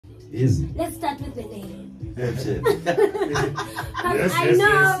Easy. Let's start with the name. Yes, I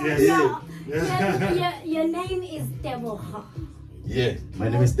know. Your name is Teboho. Yeah, my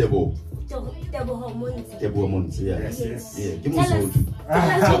name is Tebo. Teboho Munzi. Tebo Munzi, yeah. Yes. Yeah. Give me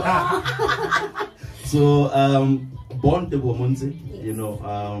Tell us. So, born Tebo Munzi, you know,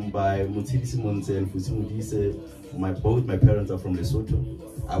 by Mutibisi Munzi and Fusi Mudise. Both my parents are from Lesotho.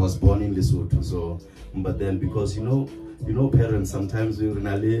 I was born in Lesotho, so, but then because you know, parents sometimes we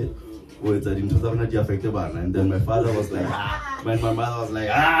really and then my father was like, when my mother was like,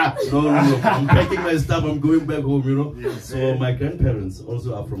 no, I'm packing my stuff, I'm going back home, you know. So my grandparents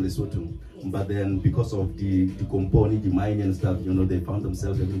also are from Lesotho, but then because of the component, the mining and stuff, you know, they found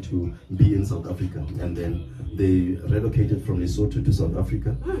themselves having to be in South Africa, and then they relocated from Lesotho to South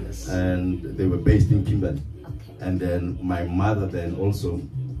Africa, and they were based in Kimberley. And then my mother then also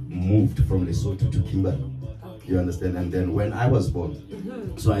moved from Lesotho to Kimberley. You understand? And then when I was born,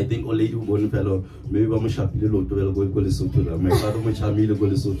 so I think only you born fellow, maybe I'm a shapile lot to go Lesotho. My father was chamile go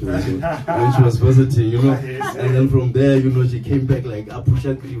Lesotho when she was visiting, you know. And then from there, you know, she came back like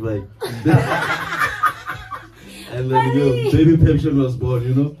Apusha Kriva. And then baby Pepsin was born,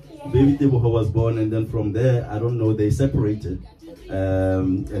 you know. Baby Teboho was born, and then from there, I don't know, they separated.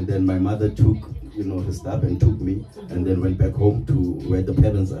 And then my mother took, you know, her stuff and took me, and then went back home to where the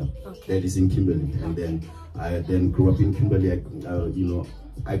parents are. That is in Kimberley. And then I then grew up in Kimberley.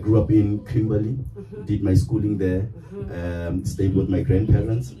 I grew up in Kimberley, did my schooling there, stayed with my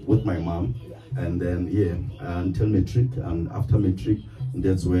grandparents, with my mom, and then until matric. And after matric,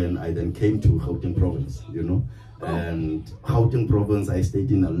 that's when I then came to Gauteng province, you know. And Gauteng province, I stayed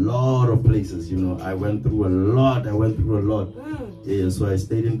in a lot of places, you know. I went through a lot. Yeah, so I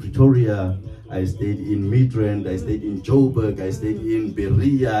stayed in Pretoria, I stayed in Midrand, I stayed in Joburg, I stayed in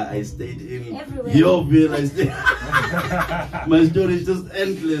Berea, I stayed in Yeoville, I stayed... My story is just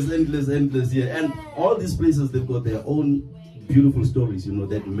endless, yeah. And all these places, they've got their own beautiful stories, you know,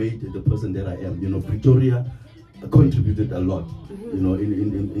 that made the person that I am. You know, Pretoria contributed a lot, you know,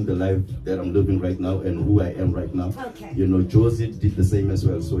 in the life that I'm living right now and who I am right now. Okay. You know, Josie did the same as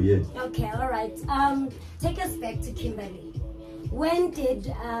well, so yeah. Okay, all right. Take us back to Kimberley. When did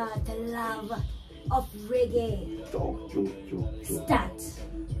the love of reggae start?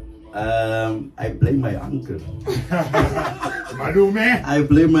 I blame my uncle. I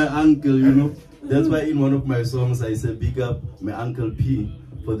blame my uncle, you know. That's why in one of my songs I said, big up my Uncle P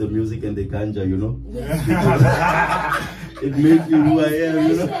for the music and the ganja, you know. Yes. It made me who I am,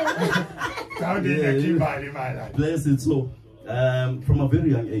 you know. Bless it. So, from a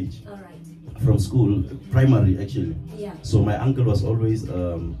very young age. All right. From school, primary actually. Yeah. So my uncle was always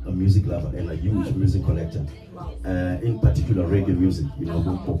a music lover and a huge music collector. Wow. In particular reggae music, you know,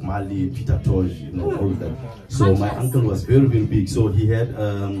 Bob Marley, Peter Tosh, you know, all of that. So my uncle was very big. So he had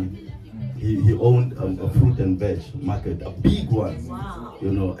he owned a fruit and veg market, a big one. Wow.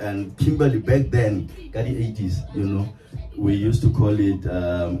 You know, and Kimberley back then, got the 80s, you know, we used to call it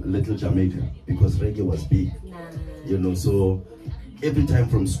Little Jamaica because reggae was big. You know, so every time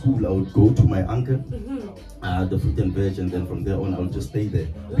from school, I would go to my uncle, the fruit and veg, and then from there on, I would just stay there.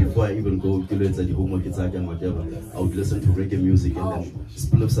 Before I even go to the homework and whatever, I would listen to reggae music and then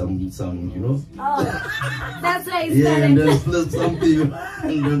split some, you know. Oh, that's why it started. And then split something,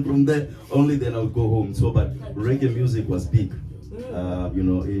 and then from there, only then I would go home. So, but reggae music was big. You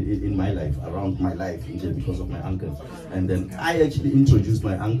know, in my life, around my life, because of my uncle. And then I actually introduced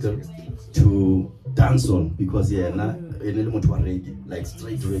my uncle to dancehall because reggae, like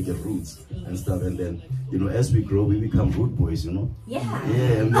straight reggae roots and stuff. And then, you know, as we grow, we become root boys, you know. Yeah.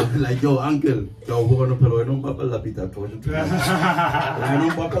 Yeah, and then like, yo, uncle,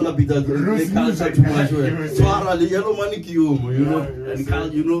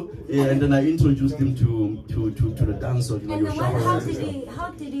 and then I introduced him to the dancehall, you know. And how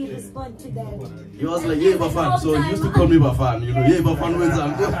did he respond to that? He was like, yeah, Bafan. So he used to call me Bafan, you know. Yeah, Bafan wins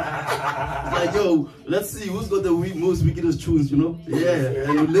uncle. Like, yo, let's see who's got the most wickedest tunes, you know. Yeah,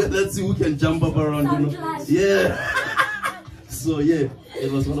 and let's see who can jump up around, you know. Yeah. So yeah,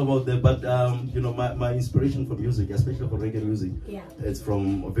 it was all about that. But you know, my inspiration for music, especially for reggae music, it's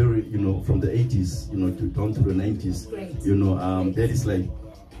from a very, you know, from the 80s, you know, down to the 90s. Great. You know, that is like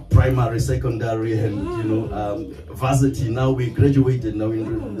primary, secondary, and you know, varsity. Now we graduated now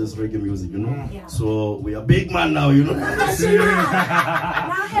in this reggae music, you know. Yeah. So we are big man now, you know. We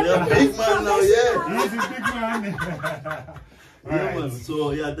are big man now, yeah. He's a big man. Yeah, man.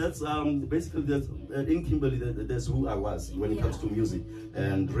 So yeah, that's basically that's in Kimberley. That's who I was when it comes to music,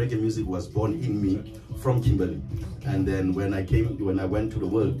 and reggae music was born in me from Kimberley. And then when I went to the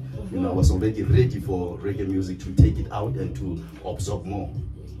world, you know, I was already ready for reggae music to take it out and to absorb more.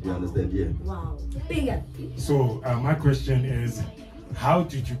 You understand? Yeah. Wow. Bigger. So my question is, how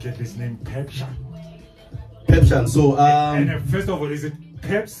did you get this name Pepsin? Pepsin. So First of all, is it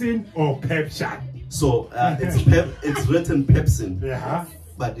Pepsin or Pepsin? So it's written Pepsin. Yeah.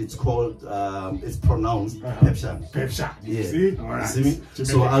 But it's called it's pronounced Pepsin. Pepsin. Yeah. See? All right. See me?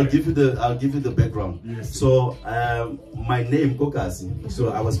 So I'll give you the background. Yes. So my name Kokasi. So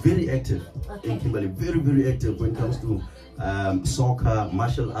I was very active in Kimberley, very active when it comes to soccer,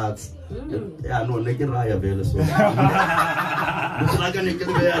 martial arts. Yeah, no, negeraya vele so.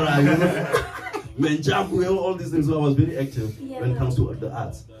 All these things. So I was very active when it comes to the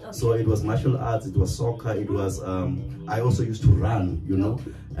arts. So it was martial arts, it was soccer, it was I also used to run, you know,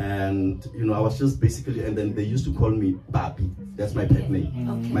 and you know I was just basically, and then they used to call me Papi. That's my pet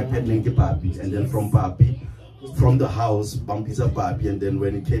name. My pet name is Papi, and then from Papi, from the house, Bumpy's a Papi, and then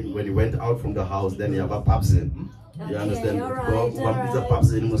when he went out from the house, then you have a Pepsin. You understand? Bumpy's a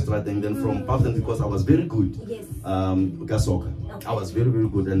Pepsin, and then from Pepsin, because I was very good, soccer. I was very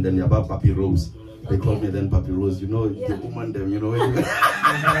good, and then you have a Papi Rose. They called me then Papi Rose, you know, the woman them, you know,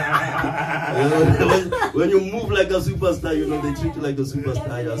 when you move like a superstar, you know, they treat you like a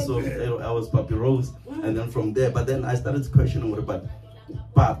superstar. Yeah, so I was Papi Rose, and then from there, but then I started questioning what about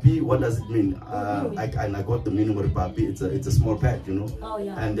Papi, what does it mean? I got the meaning of Papi. It's a small pet, you know,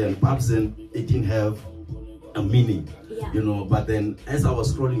 and then Pepsin, it didn't have a meaning, you know, but then as I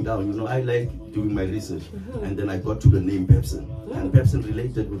was scrolling down, you know, I like doing my research, and then I got to the name Pepsin, and Pepsin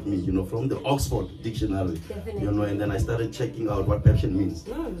related with me, you know, from the Oxford dictionary, you know, and then I started checking out what Pepsin means.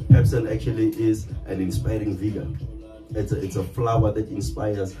 Pepsin actually is an inspiring vigor. It's a flower that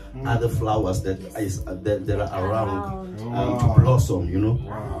inspires other flowers that are around to blossom, you know.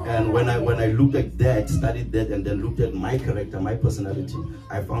 And when I looked at that, studied that, and then looked at my character, my personality,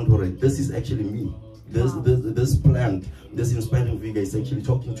 I found, alright, this is actually me. This plant, this inspiring vigor is actually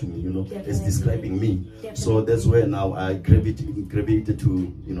talking to me, you know. It's describing me. So that's where now I gravitated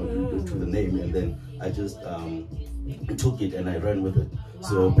to, you know, to the name, and then I just took it and I ran with it.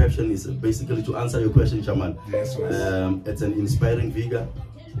 So Pepsin is basically, to answer your question, Chairman, it's an inspiring vigor.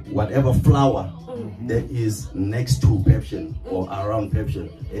 Whatever flower that is next to Pepsin or around Pepsin,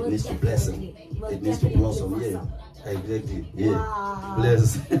 it needs to blossom. It needs to blossom. Yeah. Exactly. Yeah. Wow.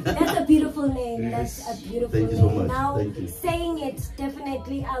 Bless. That's a beautiful name. That's a beautiful name. Thank you so much. Now, thank you. Saying it,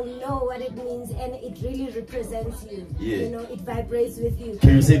 definitely I'll know what it means, and it really represents you. Yeah. You know, it vibrates with you.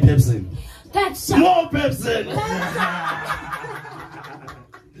 Can you say Pepsin? Pepsin. More Pepsin.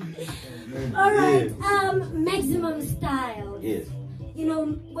 All right. Maximum style. Yeah. You know,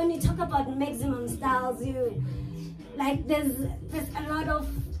 when you talk about maximum styles, you like there's a lot of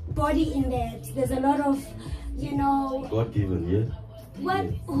body in that. There's a lot of, you know, God given, yeah.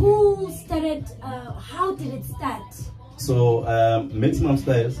 Who started, how did it start? So Maximum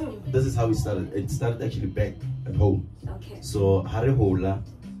Styles, this is how it started. It started actually back at home. Okay. So Harihola,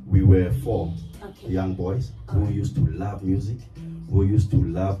 we were 4 young boys who used to love music, who used to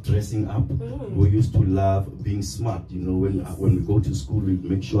love dressing up, who used to love being smart. You know, when we go to school, we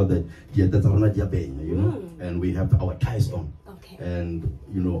make sure that that's our you know, and we have our ties on. And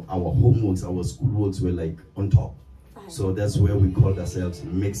you know, our homeworks, our schoolworks were like on top. So that's where we called ourselves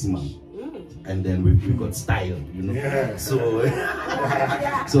Maximum. And then we got style, you know. Yeah. So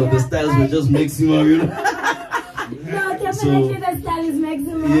so the styles were just Maximum, you know. No, definitely the style is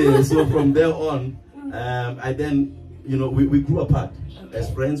Maximum. Yeah, so from there on, I then, you know, we grew apart. As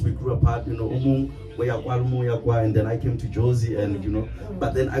friends, we grew apart, you know, and then I came to Josie, and you know,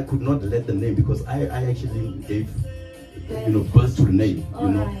 but then I could not let the name, because I actually gave, you know, birth to the name, you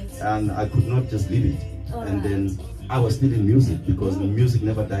know, and I could not just leave it. And then I was still in music, because the music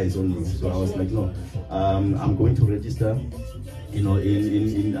never dies on me. So I was like, no, I'm going to register, you know,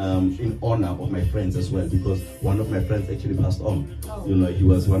 in honor of my friends as well, because one of my friends actually passed on. You know, he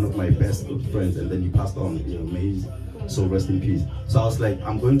was one of my best friends, and then he passed on. You know, so rest in peace. So I was like,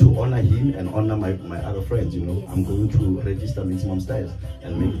 I'm going to honor him and honor my other friends. You know, I'm going to register Maximum Styles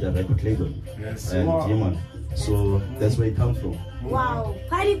and make it a record label. Yes. And yeah, man. So that's where it comes from. Wow,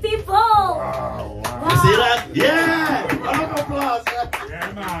 party people! Wow. You see that? Yeah! Round of applause!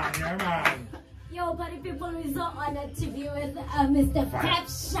 Yeah, man. Yeah, man. Yo, party people, we're so honored to be with Mr.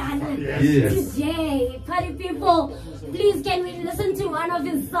 Pepsin Yes. today. Party people, please, can we listen to one of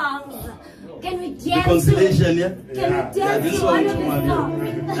his songs? Can we dance? Reconciliation, yeah? Can we dance to one of his songs?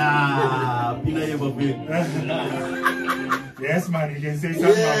 Yes, man, you can say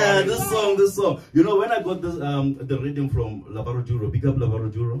something. Yeah, this song. You know, when I got this, the rhythm from Lavaro Juro, big up Lavaro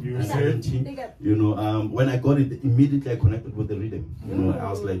Juro, you know, when I got it, immediately I connected with the rhythm. You know, I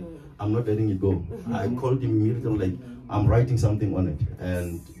was like, I'm not letting it go. I called him immediately, I'm like, I'm writing something on it.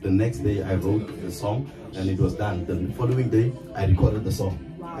 And the next day I wrote the song and it was done. The following day I recorded the song.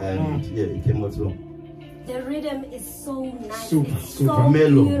 And yeah, it came out well. The rhythm is so nice. Super, it's super. so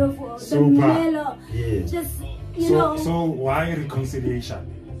mellow. Beautiful. Super. The mellow. Yeah. Just, you know. So why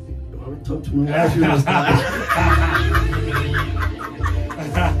reconciliation? Talk to me. Yeah.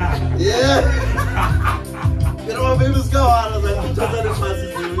 You know, my babies go out. I was like, I'm just letting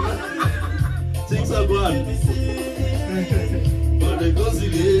passes through. Things are gone. But the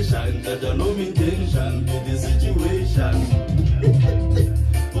conciliation, that you know intention with the situation.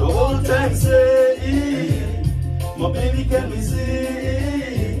 The whole time say, my baby can we see?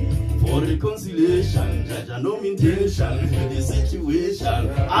 For reconciliation, judge I know intention with the situation.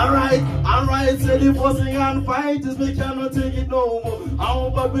 Alright, say the forcing and fight is we cannot take it no more. How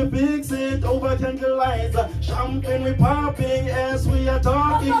about we fix it over candle lights? Champagne we popping as we are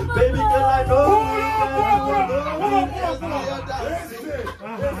talking. Baby girl, I know as we are dancing.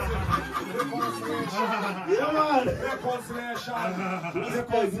 Yeah, man. Reconciliation. Yeah.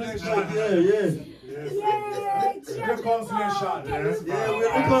 Reconciliation. Yes. Yeah, we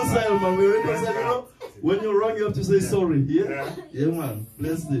reconcile, man. We reconcile. You know, when you're wrong, you have to say sorry. Yeah, man.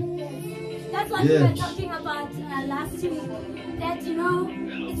 Bless it. That's what we were talking about last week. That, you know,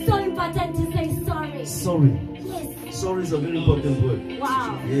 it's so important to say sorry. Sorry. Yes. Sorry is a very important word.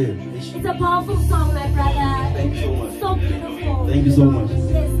 Wow. Yeah. It's a powerful song, my brother. Thank you so much. So beautiful. Thank you so much.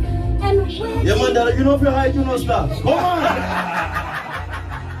 Yes. And when Yeah, man, Dada, you know if you're high, you know stop. Come on!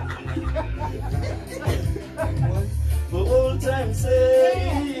 For all time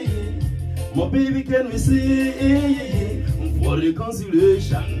say, my baby can we see? For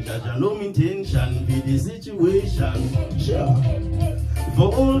reconciliation, that I know intention be the situation. Sure.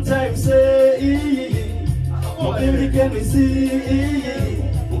 For all time say, my baby can we see?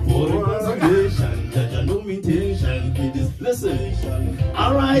 For reconciliation, that I know intention be this. Listen.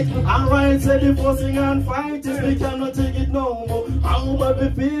 Alright, say the forcing and fight is we cannot take it no more. How about we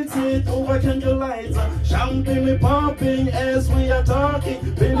fix it over candle lights? Champagne we popping as we are talking.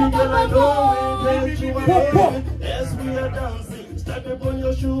 Baby girl, I know it, you are loving as we are dancing. Step up on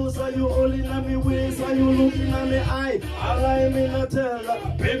your shoes, are you holding at me waist? Are you looking at me eye? All I mean I tell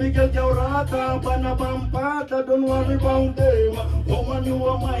her, baby girl, you're rata, banabampata, don't worry about them. Woman, you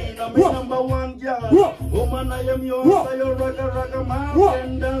are mine, I'm my number one girl. Woman, I am yours, I am ragga man.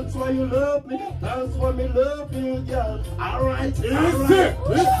 And that's why you love me, that's why me love you, girl. Alright, Listen.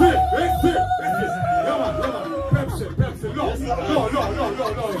 Come on. Pepsin.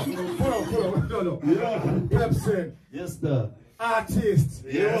 No. Pepsin. Yes, sir. Artist.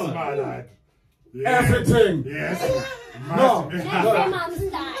 Yes, my lad. Yes. Everything. Yes. No. that's the mom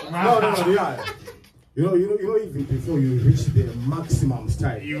style. No, yeah. You know, even before you reach the maximum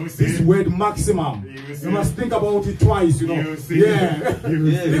style, You see. this word maximum, You see. you must think about it twice, you know. You see. Yeah.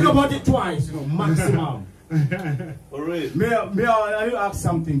 You see. Think about it twice, you know, maximum. Alright. May I ask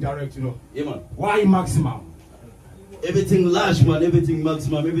something direct, you know? Yeah, man. Why maximum? Everything large, man, everything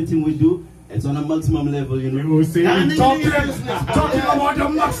maximum, everything we do, it's on a maximum level, you know. You see. And Talking about the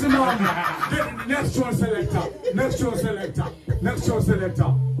maximum. Next show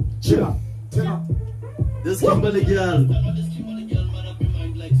selector. Chill. this Kimberly girl.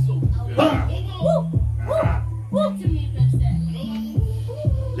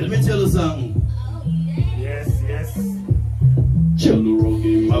 Let me tell you something. Yes. Jello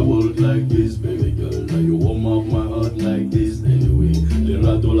rocking my world like this, baby girl. Now you warm up my heart like this anyway. The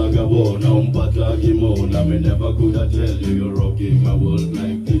rato like a bone, I'm pataki moan. I never could have tell you you're rocking my world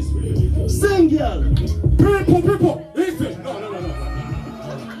like this, baby girl. Sing, girl. People, listen. No.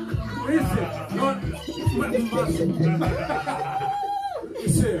 Listen.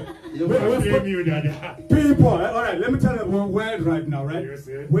 Listen. You, Dada. People, all right, let me tell you, we're world right now, right? You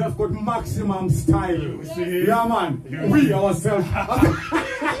see. We have got maximum style. You see. Yeah, man. You We see. ourselves.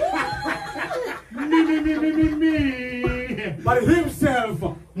 Me. But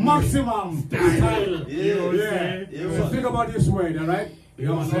himself, maximum style. Yeah. So think about this word, all right?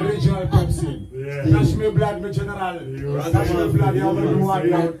 You have original Pepsin. Yeah. Touch me blood, me general. Touch me blood, you have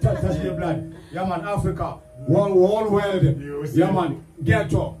everyone. Touch me blood. Yeah, man, Africa. Whole world. Yeah, man.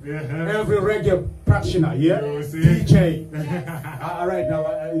 Ghetto. Every reggae practitioner, yeah? DJ. All right, now,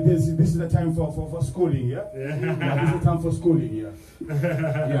 this is the time for schooling, yeah? Yeah, this is the time for schooling, yeah?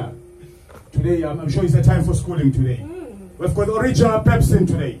 Yeah. Today, I'm sure it's the time for schooling today. We've got original Pepsin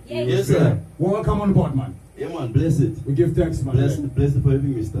today. Yes, sir. Welcome on board, man. Yeah, man, bless it. We give thanks, man. Bless it for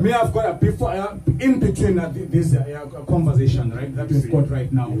having me, sir. Me, I've got in between this conversation, right, that we've got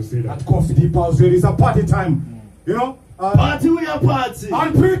right now at Coffee Deep House. There is a party time, you know? Party, we are party.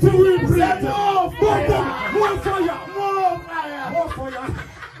 And pretty we present off. More fire.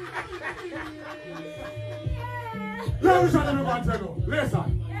 Listen to me, Montego.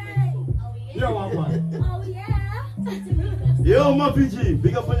 Listen. Yo, man. Oh, yeah. Yo, my PG,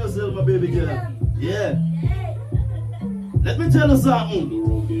 big up on yourself, my baby girl. Yeah. Let me tell you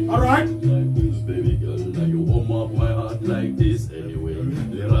something. Alright? Baby girl, now you warm up my heart like this anyway.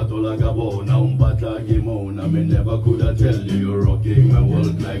 Now I mean, never could I tell you you're rocking my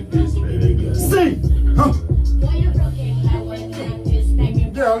world like this, baby girl. Sing! Huh? Why you rocking my world like this, baby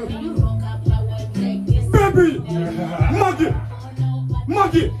girl? Girl. You rock up my world like this. Baby! Maggie!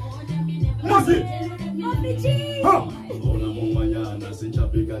 Maggie! Maggie! Moppy Huh?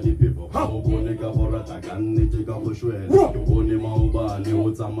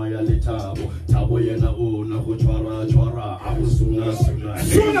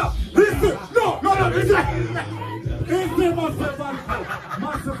 Sooner! Listen! No, listen! Listen,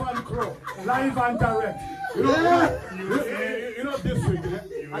 Massive and Crow, live and direct. You know this week,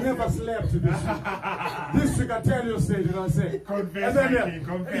 I never slept this week. This week I tell you, say, you know what I'm saying? Confess, And then,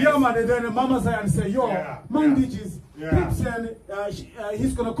 confess. yeah, man, and then MamaZion say, yo, Yeah. Mandigits, Yeah. Pepsin,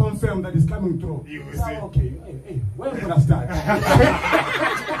 he's going to confirm that it's coming through. You will So, see. okay, hey, where are we going to start?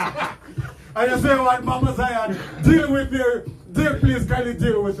 And you say what, MamaZion, deal with please kindly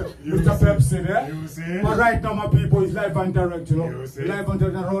deal with Mr. Pepsin, eh? You see? But right now, my people, it's live and direct, you know. You see? Live and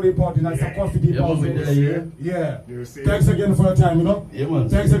direct and road reporting, that's a coffee deep Yeah, house. man, yeah. Yeah. You see? Thanks again for your time, you know. Yeah, man.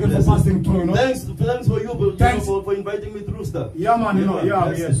 Thanks again for passing through, you know. Thanks for you, but Thanks. for inviting me through stuff. Yeah, man, you know, man, yeah.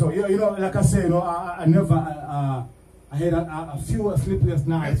 bless So, you know, like I say, you know, I never, I had a few sleepless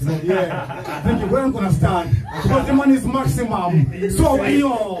nights, you know, yeah. Thinking, where I'm gonna start? Because the money is maximum. So,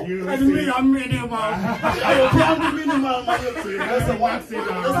 yo, and me, I'm minimum. I can't be minimal, man. That's the one thing.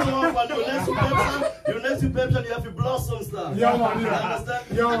 That's the one thing. You next to Pepsin, you have to blossom stuff. Yeah, man, You yeah. understand?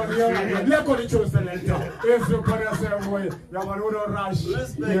 Yeah, man. Let's go to choose the letter. Everybody the same way. Yeah, man, we don't rush.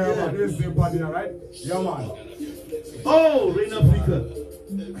 Respect, Yeah, yeah. man, everybody, all right? Yeah, man. Oh, Rain Africa.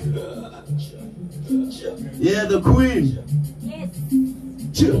 Yeah, the queen. Yes.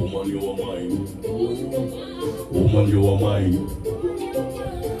 Chill. Woman, you are mine. Woman, you are mine.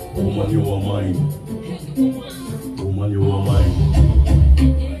 Woman, you are mine. Woman, you are mine.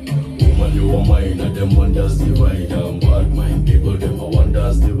 Woman, you are mine. And them wonders divider. Bad mind people, them a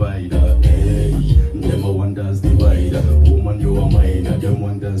wonders divider. Hey, them a wonders divider. Woman, you are mine. And them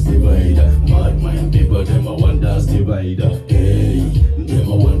wonders divider. Bad mind people, them a wonders divider. Hey, them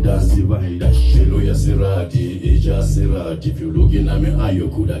a wonders divider. Hallelujah, Sirati, Ija Sirati. If you looking at me, you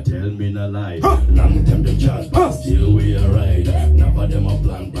coulda tell me no lie. Long time the chance, but still we a rider. Never them a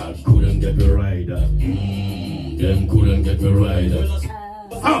plan, couldn't get me rider. Them couldn't get me rider.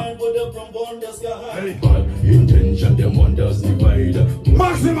 Bad intention, them wonders divider.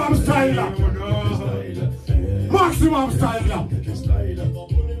 Maximum style. Maximum style.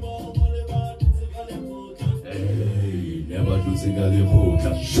 Hey, never do cigarette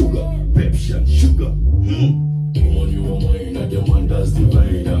water. Sugar, Pepsin, sugar. Woman, you are mine, and them wonders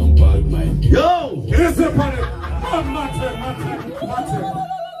divider. Bad mind. Yo! Here's the party. Matter.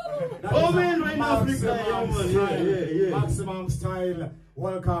 Oh, man, Rain Africa. Yeah, man. Yeah. Maximum style.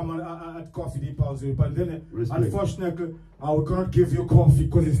 Welcome at Coffee Deep House. But then, Respect. unfortunately, we cannot give you coffee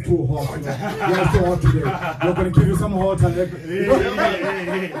because it's too hot. You know? Yeah, it's too hot today. We're going to give you some hot and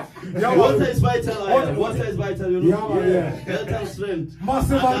yeah, Water is vital. Water is vital, you know. Yeah. Health and strength.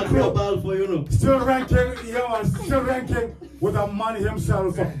 Massive I and feel Crow. bad for you know. Still ranking with a man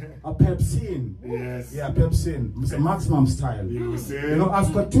himself, a Pepsin. Yes. Yeah, Pepsin. Mr. Maximum style. You see? You know,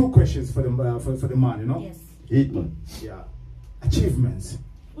 I've got two questions for the man, you know. Yes. Eat, man. Yeah. Achievements.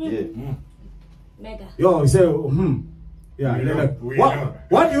 Yeah. Mega. Yo, you say, Yeah, We know, like, we what, know.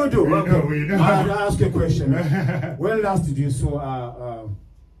 what do you do? We know. I'll ask you a question. When last did you saw,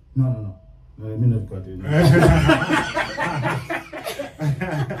 no. Let me not got it.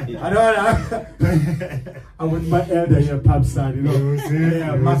 I'm with my elder here, Pepsin, you know.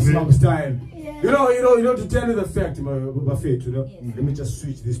 Yeah, maximum style. Yeah. You know, to tell you the fact, my faith, you know. Yes. Let me just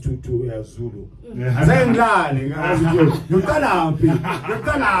switch this to Zulu. Yeah. Saying darling, you can't you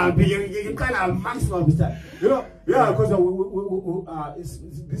can't maximum style. You know, yeah, because this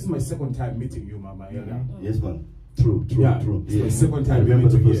is my second time meeting you, Mama Elder. Yes, man. True. Yeah, True. it's my second time I remember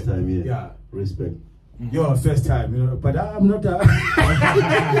the meeting first here. time, yeah. Yeah. Respect. Your first time, you know, but I'm not.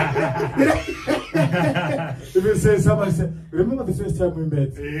 If you say somebody say, remember the first time we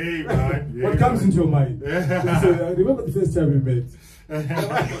met? Hey, man. What comes into your mind? You say, remember the first time we met?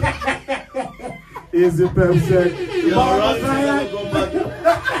 Easy Pepsin. You're right. Go back.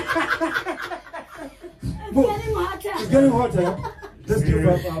 It's getting hotter. It's getting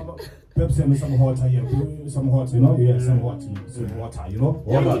hotter. Just give Pepsin some water here. Some water, you know? Yeah, some water. Some water, you know?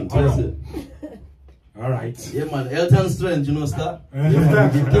 Yeah, man. That's it. All right. Yeah, man. Health and strength, you know, Star. Give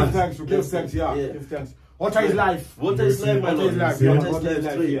thanks, yeah. Give thanks. Water is life. Water is life, my lord. Water is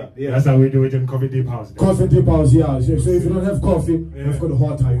life, yeah. That's how we do it in Coffee Deep House. Coffee Deep House, yeah. So if you don't have coffee, you've got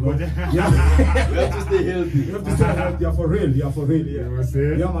water, you know. Yeah. You have to stay healthy. You have to stay healthy, yeah, for real, yeah. You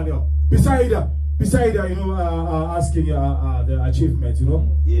see? Yeah, man, yeah. Beside you know, asking the achievements, you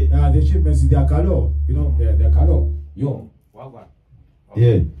know. Yeah. The achievements, they are color, you know, they're color. Yo. Wow.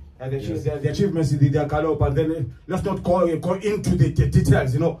 Yeah. The achievements in the color, but then let's not go into the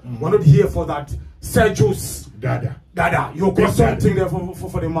details, you know. We're not here for that. Sergius Dada, you're consulting there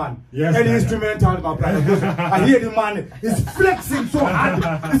for the man. Yes, any Dada. Instrumental, my brother. I hear the man is flexing so hard.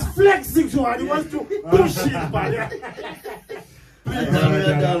 He's flexing so hard. He wants to push it, man.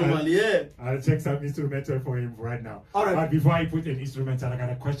 Yeah. I'll check some instrumental for him right now. All right. But before I put an instrumental, I got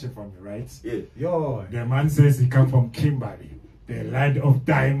a question for you, right? Yeah. Yo. The man says he come from Kimberley, the land of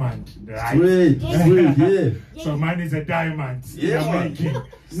diamond, right? Straight, yeah. So mine is a diamond. Yeah, Yeah, man. making.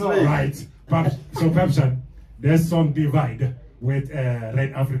 Straight. Right. So Pepsin, that song Divide with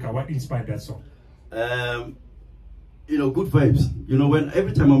Red Africa, what inspired that song? You know, good vibes. You know,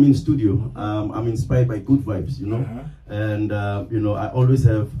 every time I'm in studio, I'm inspired by good vibes, you know. And, you know, I always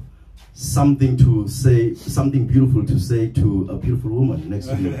have something to say, something beautiful to say to a beautiful woman next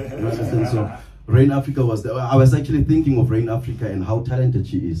to me. You understand? So, Rain Africa I was actually thinking of Rain Africa and how talented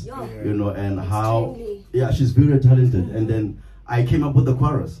she is, you know, and how, yeah, she's very talented. And then I came up with the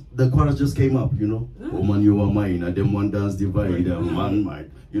chorus. The chorus just came up, you know. Woman, you are mine, and them one dance divide, man,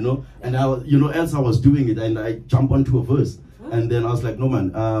 mine. You know, and else I was doing it, and I jump onto a verse, and then I was like, no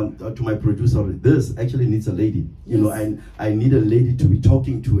man, to my producer, this actually needs a lady, you know, and I need a lady to be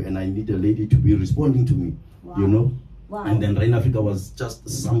talking to, and I need a lady to be responding to me, you know, and then Rain Africa was just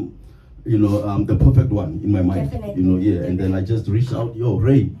some, you know, the perfect one in my mind, you know, and then I just reached out, yo,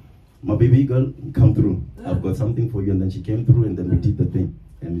 Rain, my baby girl, come through, I've got something for you, and then she came through, and then we did the thing,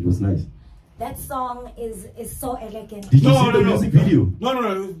 and it was nice. That song is so elegant. Did you see the music video?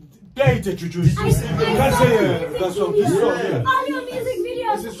 No. Play it, Chuchu. That's That's all. This song, yeah. All your music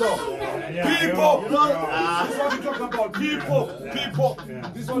videos. This is all. People! This is what we talk about. People.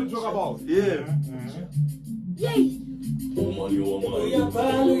 This is what we talk about. Yeah. Yay! Woman, you are mine.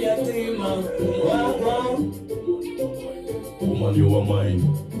 Woman, you are mine.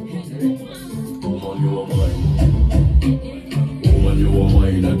 Woman, you are mine. Woman, you are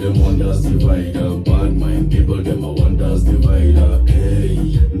mine, and them wonders divider. Bad mind people, them a wonders divider.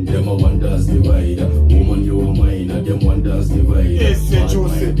 Hey, them a wonders divider. Woman, you are mine, and them wonders divider. Bad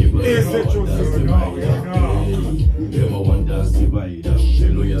mind people, them a wonders divider. Hey, them a wonders divider.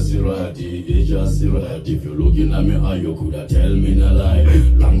 Hello, ya sirati, eja sirati. If you looking at me, how you coulda tell me no lie.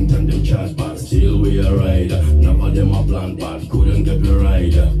 Long time them chat, but still we a rider. None of them a plan, but couldn't get the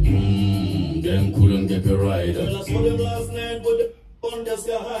rider. Them couldn't get the rider. Well, I saw them last night, but the wonders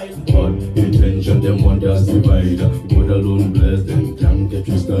got high. But intention, them wonders divider. God alone bless them, can't get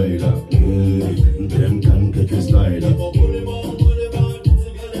you styler. Them can't get you styler.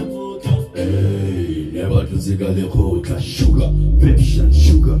 Hey, never to zigga the quota. Sugar, Pepsin,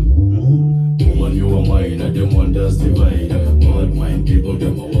 sugar. Woman, you are mine, and them wonders divider. Bad mind people,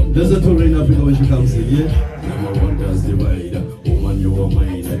 them a wonders. Listen to Rain Africa when she comes in, yeah? Them a wonders divider. Woman, you are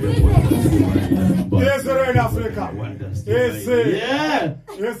mine, and them wonders divider. Here's the Rain Africa. Wonders Here's divider. it. Yeah!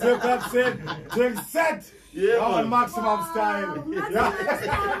 Here's the Pepsin. Drink set. Yeah, on man. maximum style. Yeah.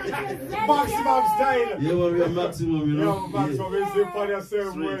 Maximum style. Yeah, man, we are maximum, you know? Yeah, maximum. It's the funny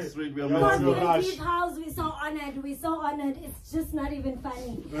same way. Straight, we are Yeah, maximum. man. Deep House, we're so honored. It's just not even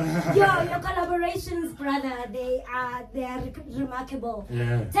funny. Your collaborations, brother, they are remarkable.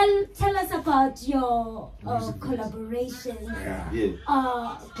 Yeah. Tell us about your collaborations Yeah.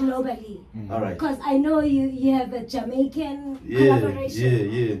 globally. All right. Because I know you have a Jamaican Yeah,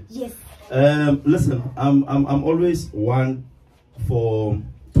 collaboration. yeah. Yes. Listen, I'm always one to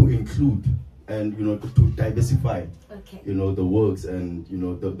include and to diversify. Okay. The works, and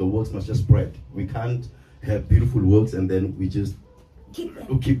the works must just spread. We can't have beautiful works and then we just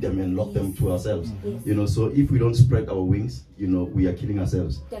keep them and lock them to ourselves. Yes. So if we don't spread our wings, we are killing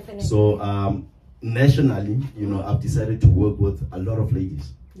ourselves. Definitely. So nationally, I've decided to work with a lot of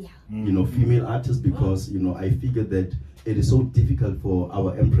ladies. Yeah. Female artists, because I figured that it is so difficult for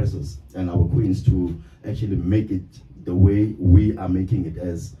our empresses and our queens to actually make it the way we are making it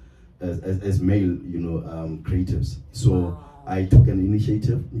as male creatives. So I took an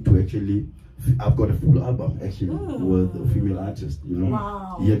initiative to actually, I've got a full album actually with a female artist,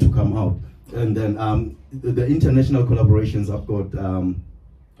 here to come out. And then the international collaborations I've got,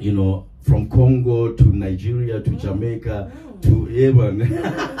 from Congo to Nigeria to Jamaica to Yemen.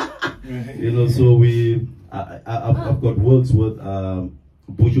 You know, so I've got works with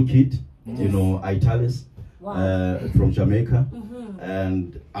Buju Kid, you know, Italis, from Jamaica.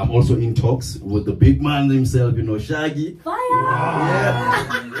 And I'm also in talks with the big man himself, you know, Shaggy. Fire! Yeah.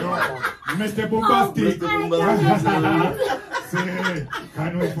 Mr. Bombastic. Can't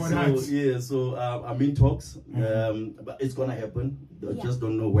wait for that. Yeah, so I'm in talks, but it's gonna happen. I just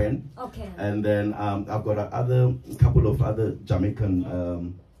don't know when. Okay. And then I've got a couple of other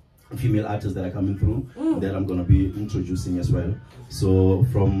Jamaican female artists that are coming through that I'm gonna be introducing as well. So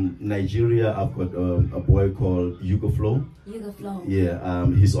from Nigeria, I've got a boy called Hugo Flow. Hugo Flow. Yeah,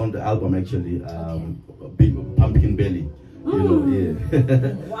 he's on the album actually. Big Pumpkin Belly. You know, yeah.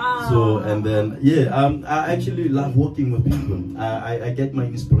 Wow. So and then I actually love working with people. I get my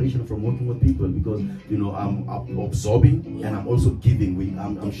inspiration from working with people because you know I'm absorbing and I'm also giving.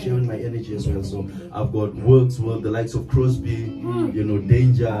 I'm sharing my energy as well. So I've got works with the likes of Crosby, you know,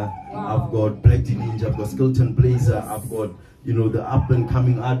 Danger. I've got Black D Ninja. I've got Skeleton Blazer. I've got, you know, the up and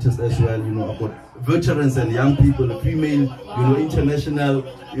coming artists as well. You know, I've got veterans and young people, female, you know, international,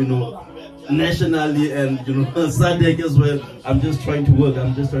 you know, nationally, and you know, Sadek as well. I'm just trying to work.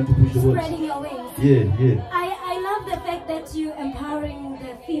 I'm just trying to push the work. Spreading your wings. Yeah. I love the fact that you empowering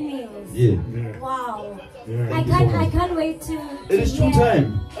the females. Yeah. Wow. Yeah. I can't wait to. It is true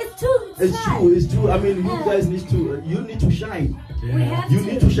time. It's true. It's true. I mean, you guys need to. You need to shine. We have You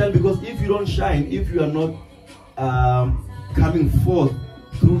need to shine because if you don't shine, if you are not coming forth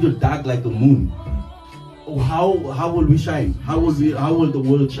through the dark like the moon, how will we shine? How will the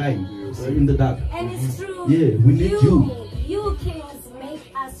world shine in the dark? And it's true. Yeah, we need you. You kings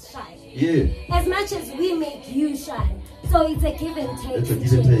make us shine. Yeah. As much as we make you shine. So it's a give and take. It's a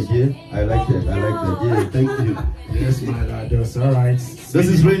give and take, yeah. I like that. Yeah, thank you. Yes, my lad, that's alright. This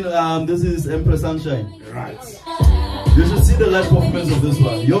is this is Empress Sunshine. Right. You should see the live performance of this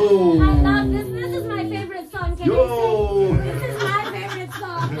one. Yo! I love this. This is my favorite song. Can Yo! you sing? This is my favorite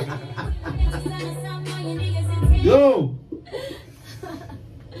song. Yo!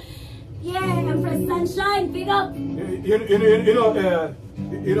 Yeah, Empress Sunshine, big up. You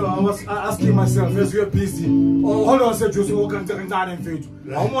know, I was asking myself, as we're busy, oh, hold on, said Joseph, what can I do?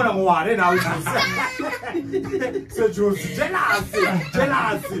 I'm one of the now. Said Joseph,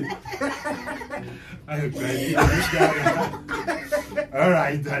 jealousy. All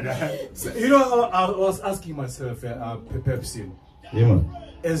right, Dada. So, you know, I was asking myself, Pepsin, Yeah, man.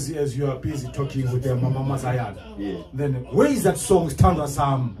 as you are busy talking with MamaZion, Yeah. then where is that song, Stand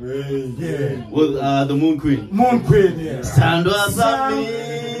Sam? Yeah. With the Moon Queen. Moon Queen, yeah. Stand me,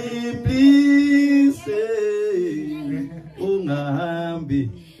 please say, Ungambi,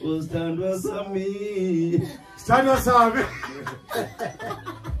 stand me. Stand Sam.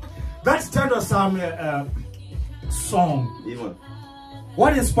 That Stand Sam song. Yeah, man.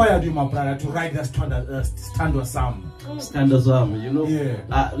 What inspired you, my brother, to write that Stand Sam? Stand us up, you know. Yeah.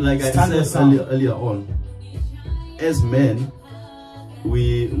 Like I Stand said earlier on, as men,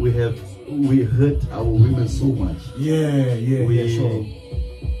 we hurt our women so much. Yeah, sure.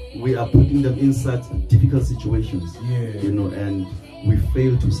 We are putting them in such difficult situations. Yeah. You know, and we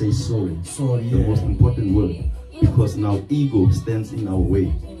fail to say sorry. Sorry, The most important word, because now ego stands in our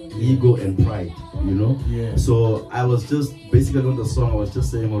way. Ego and pride, you know. Yeah. So I was just basically on the song. I was just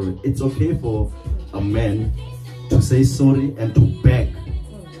saying, already, it's okay for a man to say sorry and to beg,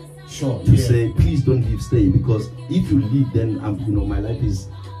 to say please don't leave, stay, because if you leave, then you know, my life is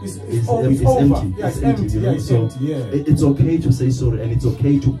empty. Yeah, it's empty, you know? So it's okay to say sorry, and it's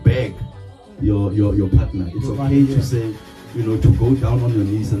okay to beg your partner. It's okay to say, you know, to go down on your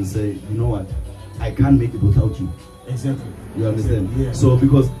knees and say, you know what, I can't make it without you. Exactly. You understand? Yeah. So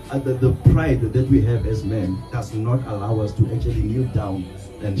because the pride that we have as men does not allow us to actually kneel down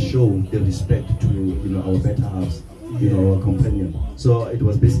and show the respect to, you know, our better halves, you know, our companion. So it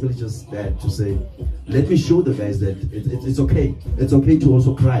was basically just that, to say, let me show the guys that it's okay. It's okay to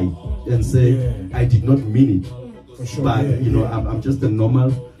also cry and say, I did not mean it. For sure. But you know, I'm just a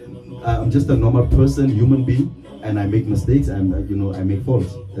normal person, human being, and I make mistakes, and you know, I make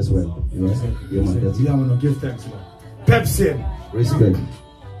faults as well. You know? Yeah, man, that's it. I'm gonna give thanks, man. Pepsin. Respect.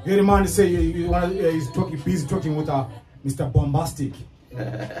 You the man say he's busy talking with Mr. Bombastic.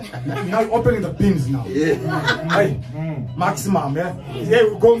 Now opening the bins now. Yeah. Hey, maximum, yeah. Yeah,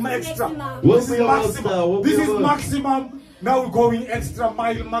 we go extra. What's This is maximum. This is maximum. Now we're going extra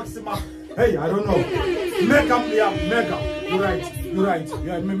mile maximum. Hey, I don't know. Mega. You're right.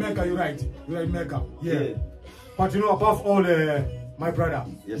 Yeah, Mega, you're right. Mega. Yeah. But you know, above all, my brother.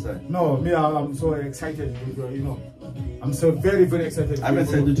 Yes, sir. No, me, I'm so excited. You know, I'm so very, very excited. I'm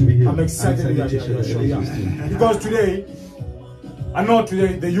excited to be here. I'm excited. Yeah. Because today, I know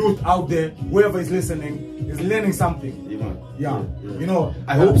today the youth out there, whoever is listening, is learning something. Yeah. You know.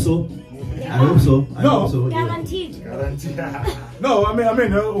 I hope so. I hope so. I hope so. Guaranteed. No, I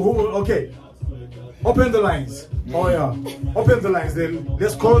mean, okay. Open the lines. Oh yeah. Open the lines. Then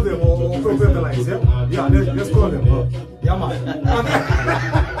let's call them. Or open the lines. Yeah. Yeah. Let's call them. Yeah, man.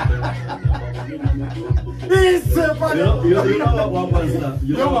 It's funny. You know what was that?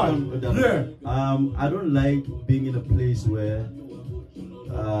 Yeah. I don't like being in a place where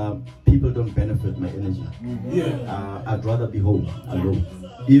people don't benefit my energy. Yeah. I'd rather be home alone.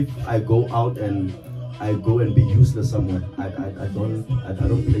 If I go out and I go and be useless somewhere, I don't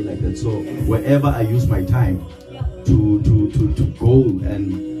play like that. So wherever I use my time to go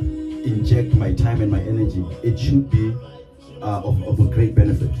and inject my time and my energy, it should be of a great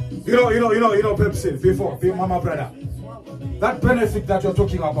benefit. You know, Pepsin, before Mama brother, that benefit that you're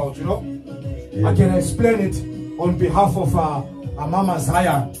talking about, you know, I can explain it on behalf of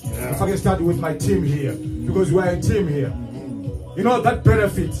MamaZion. If I can start with my team here, because we're a team here. You know that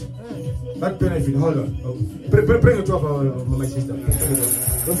benefit, hold on. Bring it up, my sister.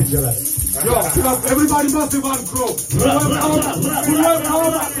 Don't be jealous. Yo, everybody must have one grow.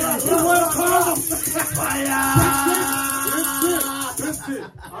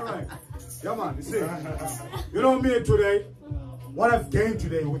 All right. Yeah, man. You see, you know me today. What I've gained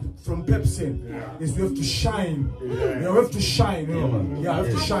today from Pepsin is we have to shine. Yeah, we have to shine. You know? Yeah, I have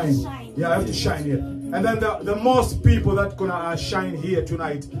to shine. Yeah, I have to shine here. And then the most people that gonna shine here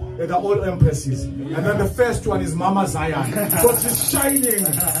tonight are all empresses. And then the first one is MamaZion. So she's shining.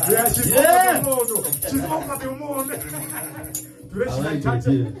 Yeah, she's over the moon. She's over the moon. Today she's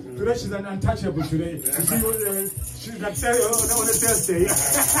untouchable. Today she's an untouchable today. You see, she's like on a Thursday.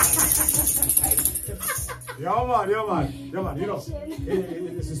 Yeah man. You know,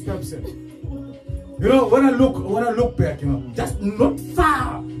 this is Pepsin. You know, when I look back, you know, just not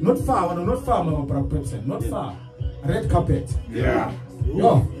far, Mama Pepsin, not far. Red carpet. Yeah.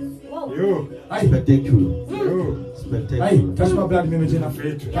 Yo. You. Spectacular. Spectacular. Hey, touch my blood, Mimi Gina.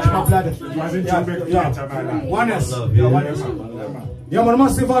 Touch my blood. It wasn't too big theater, man. Oneness. Yeah, man,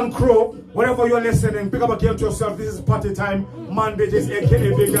 MamaZion crew. Wherever you're listening, pick up a game to yourself. This is party time. Mandigits,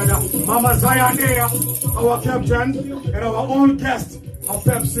 aka Big Dada. MamaZion there, our captain, and our own guest of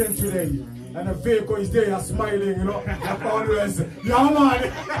Pepsin today. And the vehicle is there, smiling, you know, like always. Yeah,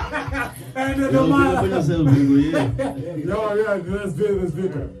 man. And the man. Yeah, let's do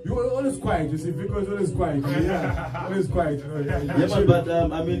it. You always quiet, you see, because always quiet. Yeah, always quiet. Yeah, man, but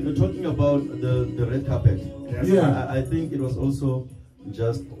I mean, talking about the red carpet. Yeah. I think it was also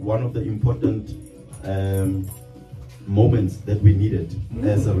just one of the important moments that we needed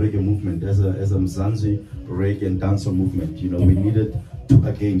as a reggae movement, as a Mzansi reggae and dancehall movement. You know, we needed to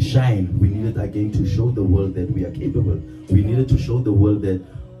again shine. We needed again to show the world that we are capable. We needed to show the world that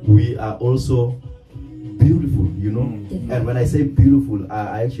we are also beautiful, you know. And when I say beautiful,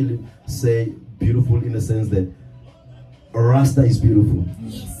 I actually say beautiful in the sense that Rasta is beautiful.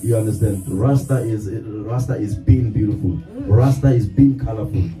 You understand? Rasta is being beautiful. Rasta is being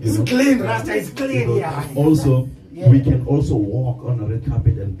colorful. It's clean. Rasta is clean. Yeah. Also, we can also walk on a red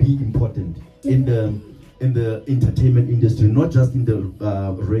carpet and be important in the entertainment industry, not just in the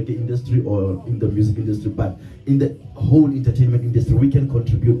reggae industry or in the music industry, but in the whole entertainment industry. We can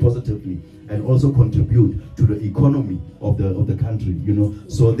contribute positively and also contribute to the economy of the country. You know,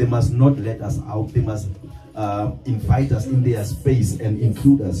 so they must not let us out. They must invite us in their space and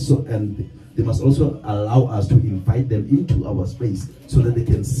include us. So, and they must also allow us to invite them into our space so that they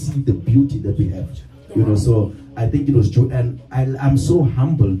can see the beauty that we have. You know, so I think it was true, and I'm so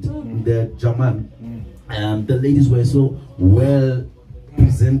humbled that Jaman, the ladies were so well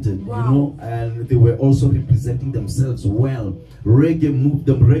presented, you know, and they were also representing themselves well. The reggae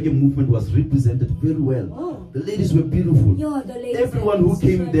movement was represented very well. The ladies were beautiful. Everyone who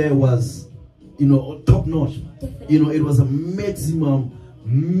came there was, you know, top notch. You know, it was a maximum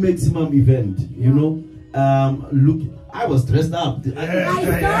event. You know, look, I was dressed up. Yo,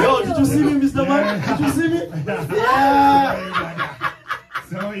 did you see me, Mr. Man? Did you see me? Yeah.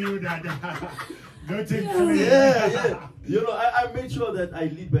 So you, Dada. Yeah. You know, I made sure that I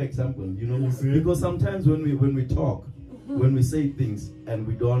lead by example. You know, because sometimes when we talk, when we say things and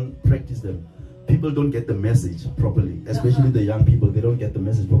we don't practice them, people don't get the message properly, especially the young people. They don't get the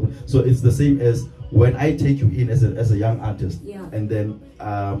message properly. So it's the same as when I take you in as a young artist, and then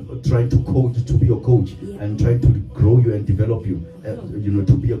trying to coach, to be your coach, and trying to grow you and develop you, you know,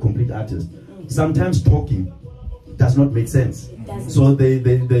 to be a complete artist. Sometimes talking does not make sense. So they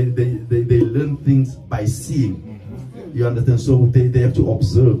learn things by seeing. You understand? So they have to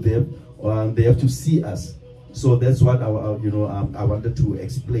observe. They have to see us. So that's what I wanted to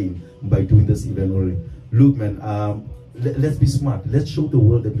explain by doing this event already. Look, man, let's be smart. Let's show the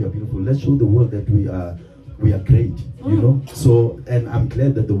world that we are beautiful. Let's show the world that we are great, you know. So, and I'm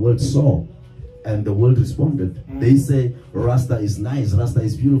glad that the world saw and the world responded. They say Rasta is nice, Rasta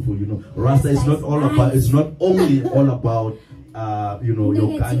is beautiful, you know. Rasta is not all about, it's not only all about you know,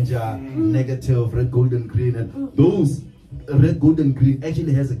 your ganja, negative, red, gold and green, and those red, gold and green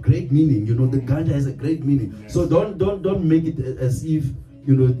actually has a great meaning, you know. The ganja has a great meaning. So don't make it as if,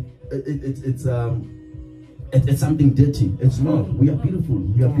 you know, it's something dirty. It's not. We are beautiful.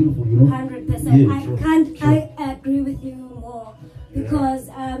 We are beautiful, you know. 100%. I agree with you more, because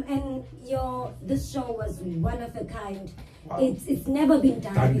and this show was one of a kind. Wow. It's never been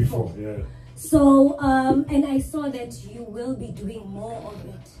done before. Yeah. So and I saw that you will be doing more of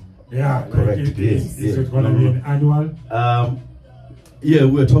it. Yeah, correct. Like Yes. Is it going to be an annual? Yeah,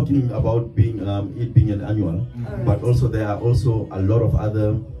 we're talking about being it being an annual, but also there are also a lot of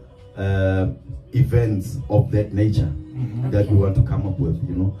other events of that nature that we want to come up with,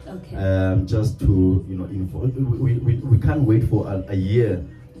 you know. Just to, you know, we can't wait for a year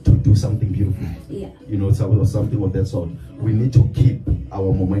to do something beautiful. You know, something of that sort. We need to keep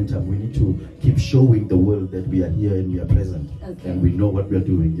our momentum. We need to keep showing the world that we are here and we are present, and we know what we are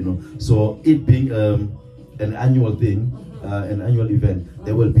doing, you know. So it being an annual thing, an annual event,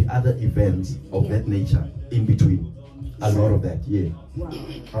 there will be other events of that nature in between. A lot of that, yeah.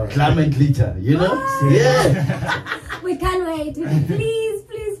 Wow. Climate glitter, you know? Yeah. We can't wait. Please,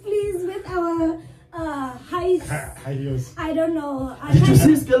 with our high heels. I don't know. Did you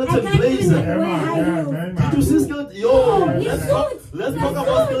see Skeleton Blazer? Did you see Skeleton? Yo, let's talk His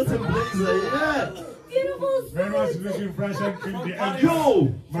about Skeleton Blazer, yeah. Beautiful. Man was looking fresh and clean.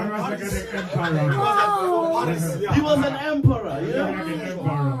 Yo! Man was like an emperor. He was an emperor, yeah. Like an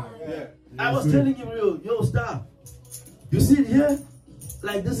emperor. I was telling him, yo, Star, you see it here?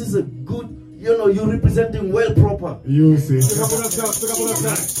 Like, this is a good, you know, you're representing well proper. You see.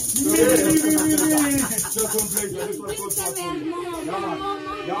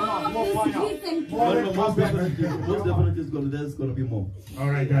 Most definitely there's gonna be more. All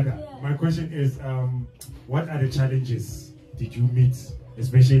right, Dada. My question is, what are the challenges did you meet,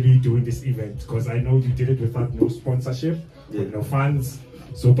 especially during this event? Because I know you did it without no sponsorship, with no funds.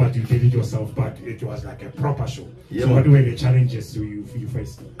 So, but you did it yourself, but it was like a proper show. Yeah, so what were the challenges you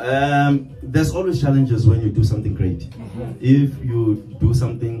faced? There's always challenges when you do something great. If you do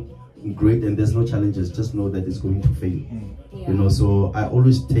something great and there's no challenges, just know that it's going to fail. You know, so I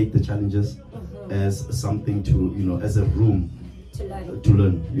always take the challenges as something to, you know, as a room to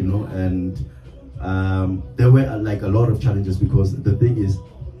learn, you know. And there were like a lot of challenges, because the thing is,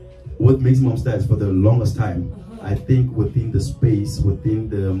 with Maximum Styles for the longest time, I think within the space, within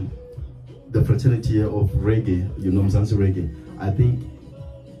the fraternity of reggae, you know, Mzansi reggae, I think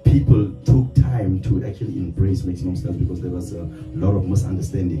people took time to actually embrace Maximum Styles, because there was a lot of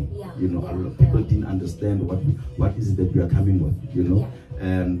misunderstanding. You know, a lot of people didn't understand what is it that we are coming with, you know.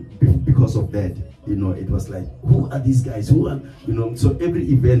 And because of that, you know, it was like, who are these guys? Who are, you know? So every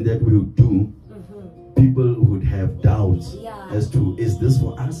event that we would do, people would have doubts as to, is this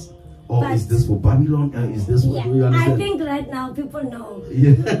for us? Or is this for Babylon? Is this what you understand? I think right now people know.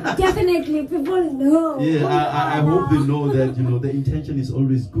 Yeah. Definitely people know. Yeah, I hope they know that, you know, the intention is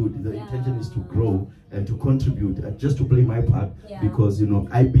always good. The intention is to grow and to contribute, just to play my part, because, you know,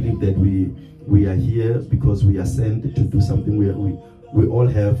 I believe that we are here because we are sent to do something. We all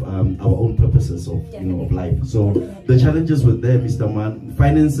have our own purposes of, you know, of life. So the challenges were there, Mr. Man.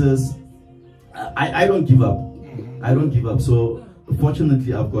 Finances, I don't give up. I don't give up. So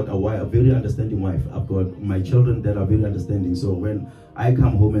fortunately, I've got a very understanding wife. I've got my children that are very understanding. So when I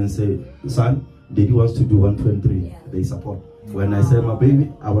come home and say, son, Daddy wants to do 1, 2, and 3, they support. When I say, my baby,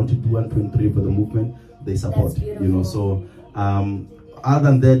 I want to do 1, 2, and 3 for the movement, they support. You know, so other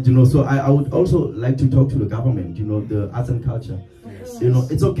than that, you know, so I would also like to talk to the government, you know, the arts and culture. You know,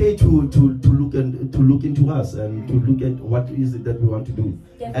 it's okay to look into us and to look at what is it that we want to do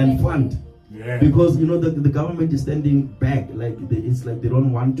and fund. Because, you know, the government is standing back, like it's like they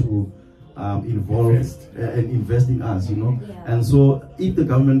don't want to invest in us, you know. And so if the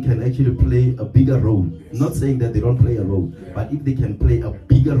government can actually play a bigger role, not saying that they don't play a role, but if they can play a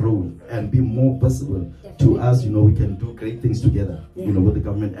bigger role and be more visible to us, you know, we can do great things together, you know, with the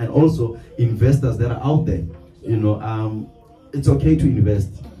government. And also investors that are out there, you know, it's okay to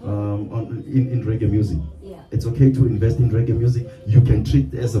invest in reggae music. It's okay to invest in reggae music. You can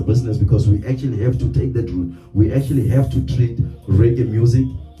treat it as a business, because we actually have to take that route. We actually have to treat reggae music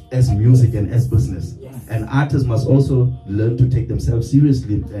as music and as business. And artists must also learn to take themselves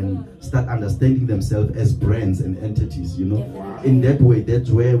seriously and start understanding themselves as brands and entities, you know. In that way, that's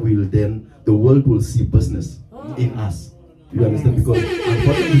where the world will see business in us. You understand? Because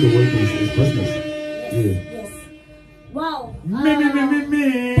unfortunately the world is business. Yes. Wow.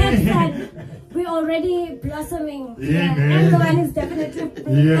 Pepsin, we're already blossoming. Yeah, everyone is definitely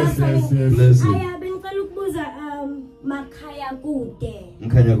blossoming. Yes. I have been Makaya Gude.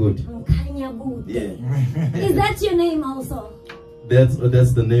 Mkanya good. Mkanya Gude. Yeah. Is that your name also?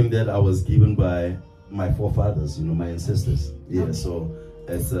 That's the name that I was given by my forefathers, you know, my ancestors. Yeah, okay. So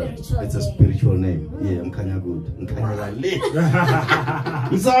it's a spiritual name. Yeah, Mkanya good. Mkanya Rale.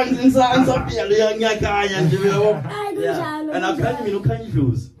 And I can't even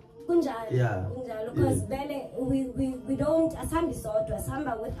confuse. Yeah. Because we don't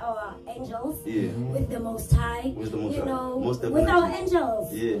asamba with our angels, with the Most High, you know, with our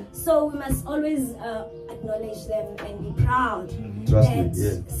angels. Yeah. So we must always acknowledge them and be proud. Trust me,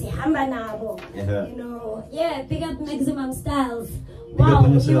 you know, pick up Maximum Styles. Wow,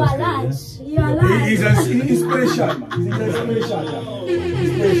 you are large. You are large. He's inspiration, man. He's inspiration.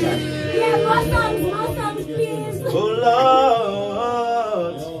 Inspiration. Yeah, more songs, please. Oh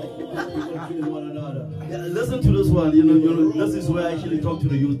Lord. Yeah, listen to this one, you know, this is where I actually talk to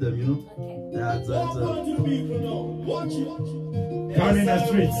the youth them, you know. That's down in the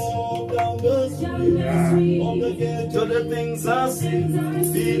streets. So the things I see,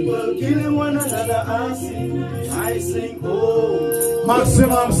 people killing one another, I sing, oh.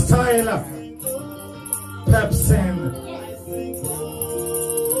 Maximum Style, Pepsin,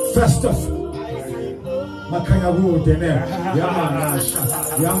 Festus. Makanya Wood,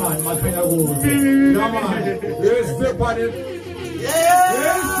 Yaman, Makanya Wood, Yaman, here's the party.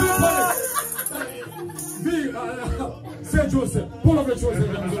 Here's the party. Say Joseph, pull up the Joseph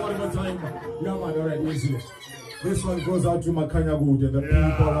one more time. Yaman, alright, easy. This one goes out to Makanya Wood and the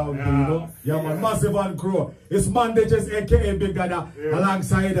people out there, you know. Yaman, Massive and Crow. It's Mandigits, aka Big Dada,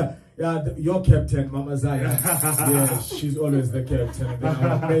 alongside your captain, MamaZion. Yeah, she's always the captain. And then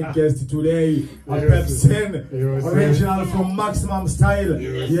our main guest today, Pepsin, original from Maximum Style.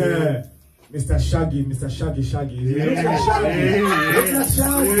 Yeah, Mr. Shaggy. Looks like Shaggy. Looks like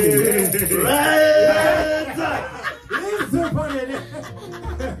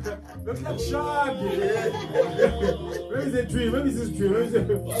Shaggy. Where is the tree? Where is this tree? Where is it?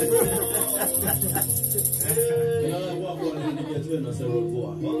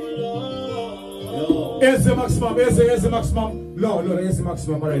 Here's the maximum. Here's the maximum. No, here's the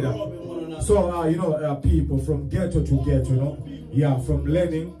maximum right now. So, you know, people from ghetto to ghetto, you know, from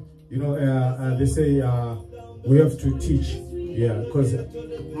learning, you know, they say we have to teach, because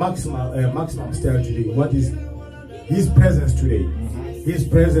maximum style today. What is his presence today? His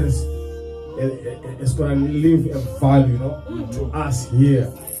presence is gonna leave a value, you know, to us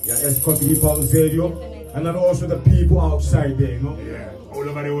here. It's called MamaZion, and then also the people outside there, you know. All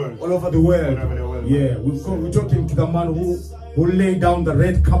over the world. All over the world. Yeah, we're talking to the man who laid down the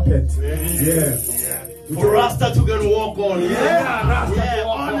red carpet. For Rasta to go walk on.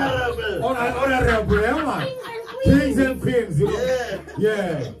 Honorable, man. Kings and queens, you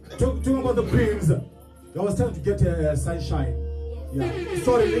know. Talking about the queens. I was trying to get sunshine.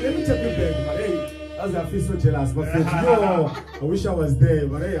 Sorry, let me take you back, but hey, as I feel so jealous, but I wish I was there,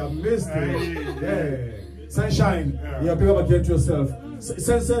 but hey, I missed it. Sunshine, pick up again to yourself.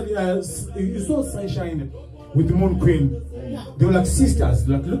 Sunshine, you saw Sunshine with the Moon Queen. They were like sisters,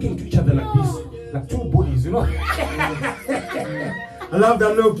 like looking to each other like this, like two bodies, you know. I love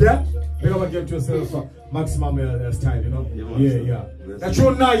that look, yeah. Pick up again to yourself, Maximum Style, you know. That's so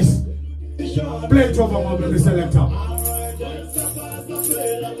nice. Play it over, my baby selector.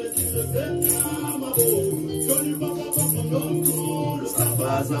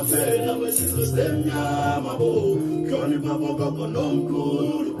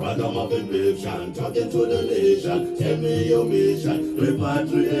 Talking to the nation, tell me your mission,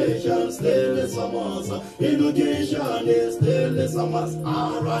 repatriation, still is a must, education is still is a must.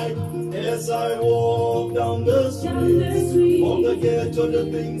 Alright, as I walk down the street, on the ghetto, the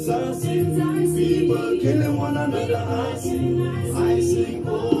things I see, people killing one another, I sing,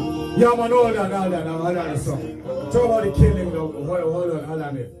 oh. Yeah, man, hold on. Talk about the killing, though. Hold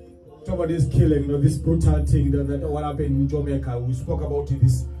on. Talk about this killing, this brutal thing that what happened in Jamaica. We spoke about it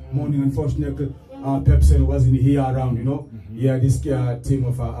this morning. Unfortunately, Pepsin wasn't here around, you know. This thing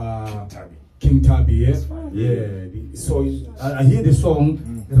of King Tabby, So I hear the song,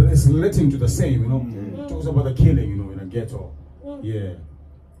 it's relating to the same, you know. It talks about the killing, you know, in a ghetto.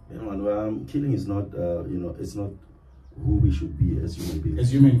 Man, killing is not, it's not who we should be as human beings.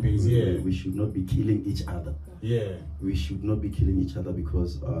 As human beings, yeah. We should not be killing each other. Yeah. We should not be killing each other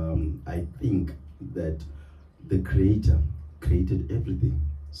because I think that the Creator created everything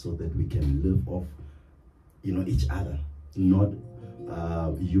so that we can live off, each other, not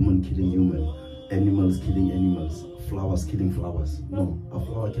human killing human, animals killing animals, flowers killing flowers. No, a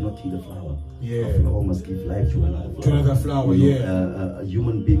flower cannot kill a flower. Yeah. A flower must give life to another flower. To another flower, a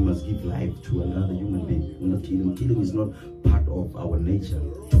human being must give life to another human being. Not killing. Killing is not part of our nature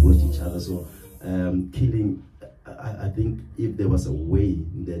towards each other. So killing, I think if there was a way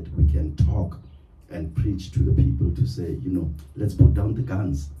that we can talk and preach to the people to say, let's put down the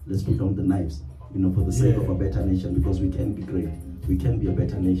guns, let's put down the knives, for the sake of a better nation, because we can be great. We can be a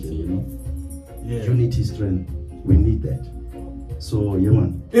better nation, Yeah. Unity, strength, we need that. So, yeah,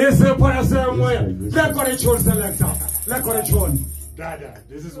 man. It's a the same way. Let's go to tune, selector. Let's go to tune. Dada,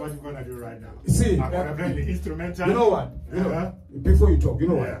 this is what we're gonna do right now. See, I'm gonna play the instrumental. You know what? Before you talk,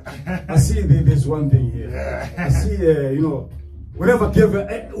 what? I see there's one thing here. I see, whenever give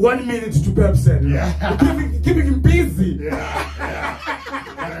 1 minute to Pepsin, keeping him busy.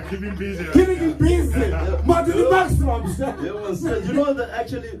 Keep him busy. Keeping him busy. But to the maximum.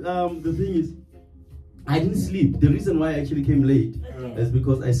 Actually, the thing is, I didn't sleep. The reason why I actually came late is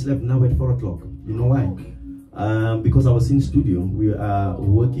because I slept now at 4 o'clock. You know why? Because I was in studio. We are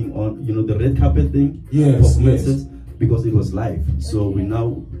working on, the red carpet thing. Yes. Because it was live. So we're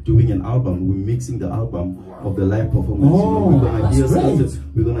now doing an album. We're mixing the album of the live performance.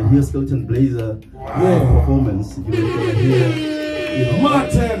 We're gonna hear Skeleton Blazer performance. We're gonna hear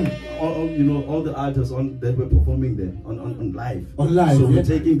Martin. All the artists that were performing there on live. On live. So we're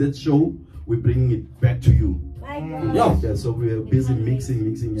taking that show, we're bringing it back to you. Yeah. So we're busy mixing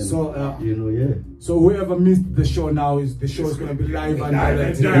and So whoever missed the show now the show is gonna be live and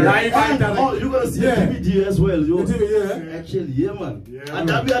direct. You're gonna see a DVD as well. Actually, yeah, man. And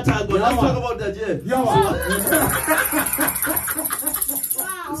let's talk about that,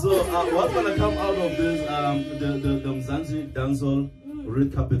 So what's gonna come out of this? The Mzansi Dancehall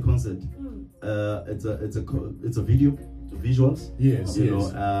Red Carpet concert. It's a video. Visuals, it's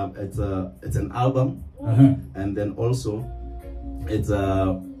an album, and then also it's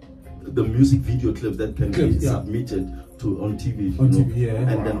the music video clips that can be submitted on TV,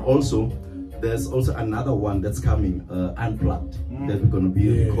 and then also there's also another one that's coming, unplugged, that we're going to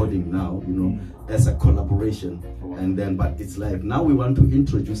be recording now, as a collaboration, and then but it's live. Now we want to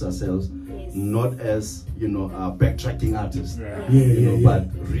introduce ourselves, not as backtracking artists, but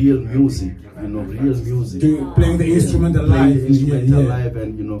real music, real music. Playing the instrument live,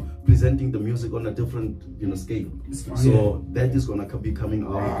 and presenting the music on a different scale. So that is gonna be coming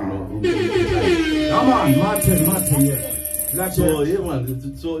out, in time. Come on, Martin, So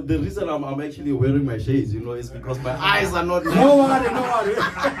man. So the reason I'm actually wearing my shades, is because my eyes are not. No worry.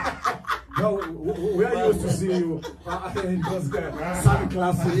 No, we are used to see you in those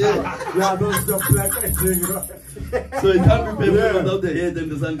sunglasses. Those the black thing, So it can't be paper without the head and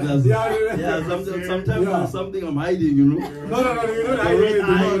the sunglasses. Sometimes something I'm hiding, No,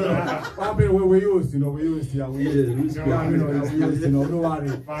 we used, we used, no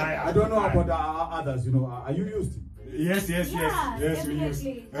worry. I don't know about others, are you used? Yes, we use.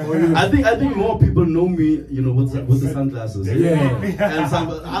 I think more people know me, with the sunglasses. And some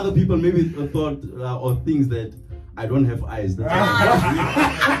other people maybe thought or things that I don't have eyes.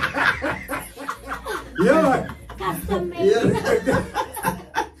 Custom made.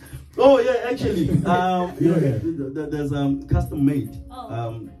 Oh yeah, actually, there's custom made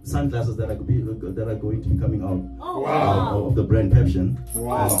sunglasses that are going to be coming out of the brand Pepsin.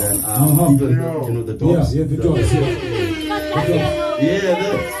 And then even the dogs. The dogs.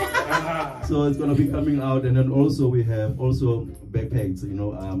 So it's gonna be coming out, and then also we have backpacks,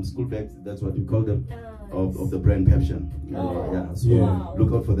 school bags. That's what we call them, of the brand Pepsin.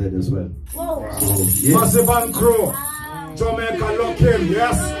 Look out for that as well. So, Massive and Crow, Jamaica looking,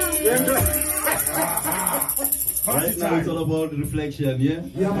 yes. Right now it's all about reflection,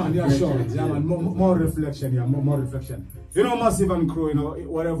 man, more reflection, more reflection. Massive and Crow,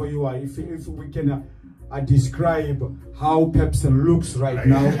 whatever you are, if we can describe how Pepsin looks right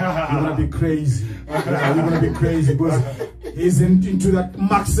now, you're gonna be crazy. You're gonna be crazy because he's into that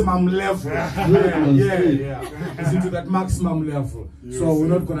maximum level. He's into that maximum level. So we're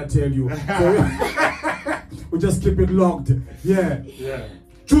not gonna tell you. So we just keep it locked.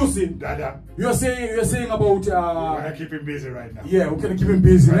 Choosing. Dada. You're saying about We're gonna keep him busy right now. Yeah, we're gonna keep him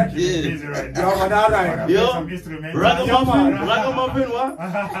busy. Keep him busy right now. Yeah, all right. Yo, Ragamuffin, what?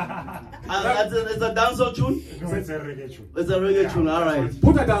 It's a dancehall tune? No, it's a reggae tune. It's a reggae tune, alright.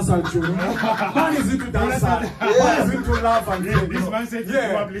 Put a dancehall tune. Man is into dancehall. Man is into laugh and This man said you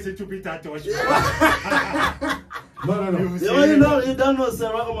have listened to Peter Tosh. No. You don't know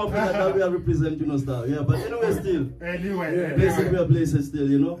Sir Ragamuffin that we are representing us now. Yeah, but anyway still. Anyway. Basically we are places still,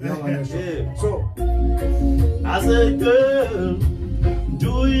 you know? Yeah. So I said, girl,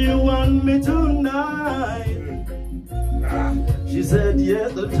 do you want me tonight? She said,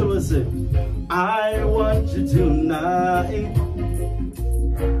 yes, don't tell her, say, I want you tonight.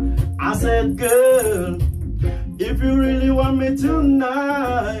 I said, girl, if you really want me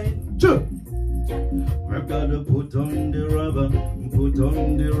tonight, we're gonna put on the rubber,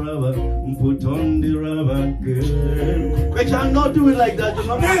 girl. We cannot do it like that, you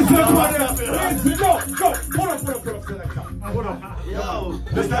know? Go. Put up. Yo,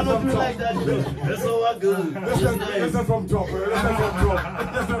 we cannot do it like that, you know? That's how I go. Listen from top.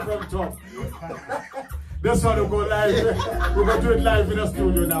 That's how we go live. We're going to do it live in the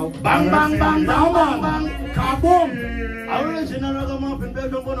studio now. Bang. Kaboom! I will general Ragamuffin,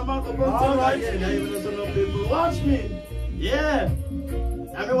 baby, I'm gonna mark up on people. Watch me. Yeah.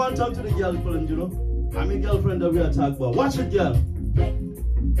 Everyone talk to the girlfriend, you know. I'm a girlfriend that we are talking about. Watch it, girl.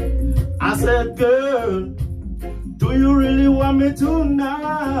 I said, girl, do you really want me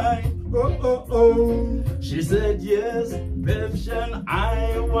tonight? Oh. She said, yes, Pepsin,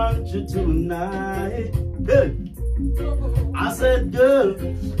 I want you tonight. Hey. I said, girl,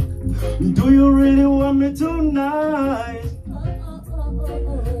 do you really want me tonight?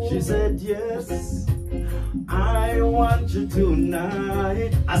 She said, yes, I want you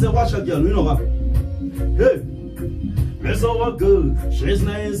tonight. I said, watch her, girl, you know what? Hey, that's our girl. She's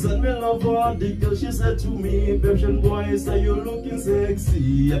nice and me love her. The girl, she said to me, Pepsin boy, say you looking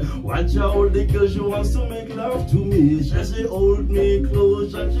sexy. Watch out, the girl, she wants to make love to me. She hold me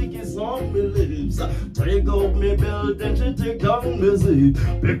close and she kiss on me lips. Take off me belt and she take down me zip.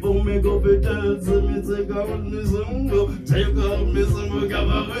 People make up a dance and me take out me some. Take off me some,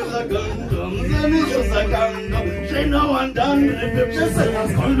 cover with a condom. Then it's just a condom. She know I'm done with it. She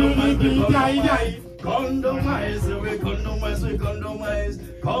said, condom might be condomize, we condomize.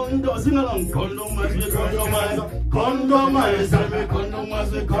 Condom, sing along. Condomize, we condomize. Condomize,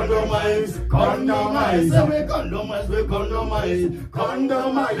 we condomize.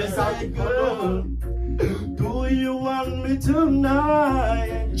 Condomize, girl, do you want me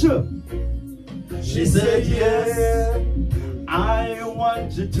tonight? She said yes, I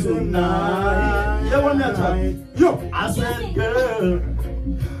want you tonight. Yeah, one more time. Yo, I said, girl,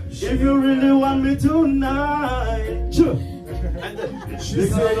 if you really want me tonight, and then she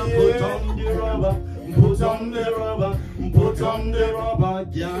said, put on the rubber,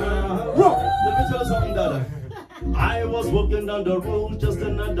 yeah. Let me tell you something, Dada. I was walking down the road just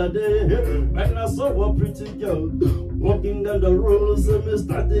another day, and I saw a pretty girl walking down the road. So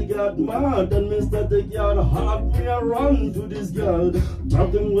Mr. They got mad, and Mr. They got hugged me around to this girl,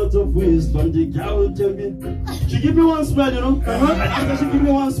 talking lots of wisdom. The girl tell me, she give me one smile, you know. After she give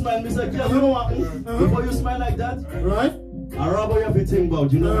me one smile, Mr. Girl, you know what? Before you smile like that, right? I rubber you have to think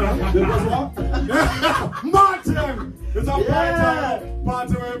about, you know. Because what? Martin! It's a party!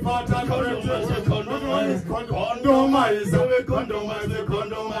 Party.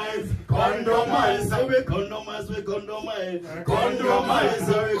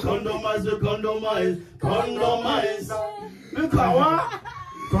 Condomize. Because what?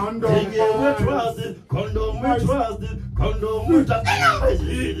 Condom we trusted. Condom we trusted.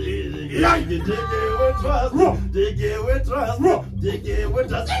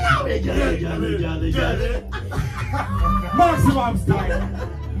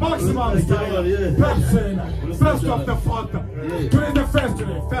 Maximum style. Pepsin. First of the month. Today the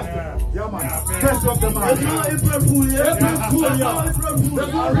festival. Yeah, man. First of the month. It's not April Fool, yeah. April Fool, yeah. It's a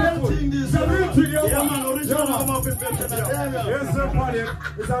real thing, this. It's a real thing, yeah, man. Original Pepsin. Yes, sir, buddy.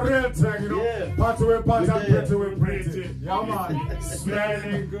 It's a real thing, you know. Party with party and pretty. Yeah, man.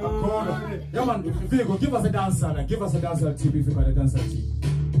 Smelling good. Yeah, man. Vigo, give us a dancer. Give us a dancer tip if you got a dancer tip.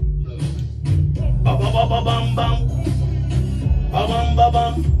 Ba-bam-ba-bam-bam.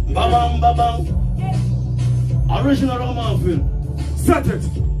 Ba-bam-ba-bam. Ba-bam-ba-bam. Original Ragamuffin. Set it.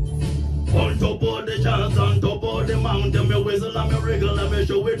 On top of the chance, on top of the mountain, me whistle and me wriggle and me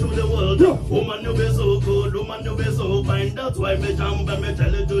show it to the world. Woman, you be so good, woman, you be so fine. That's why me jump and me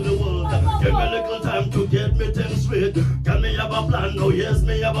tell it to the world. Give me a little time to get me things straight. Can me have a plan And now yes,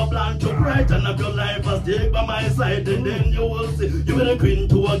 me have a plan to brighten up your life. I stick by my side, and then you will see. You be the queen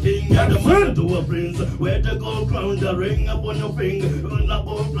to a king, and the mother to a prince. Where the gold crown, the ring upon your finger. The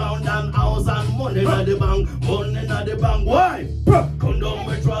gold crown and house and money in the bank. Money in the bank. Why? Condom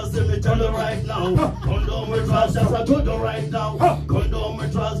we trust, let me tell you right now. Condom we trust, just I told you right now. Condom we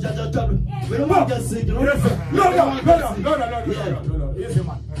trust, just I tell you. We don't want to get sick, you know? No. Easy,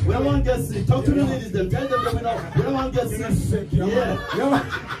 man. We don't want to get sick. Talk to the ladies, then tell them that we don't want to get sick. Yeah.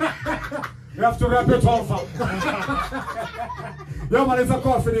 You have to wrap it off. Yeah, man, it's a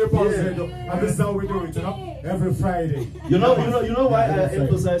coffee day policy, and this is how we do it, you know, every Friday. You know why I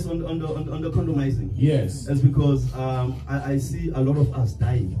emphasize on the condomizing? Yes. It's because I see a lot of us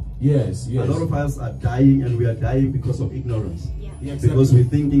dying. Yes. A lot of us are dying, and we are dying because of ignorance. Yeah. Exactly. Because we're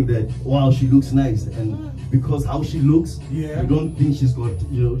thinking that, wow, she looks nice, and because how she looks, yeah, you don't think she's got,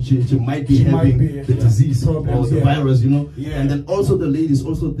 she might be having the disease problems, or the virus, Yeah. And then also the ladies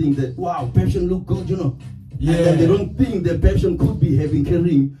also think that, wow, Pepsin look good, Yeah. And then they don't think that Pepsin could be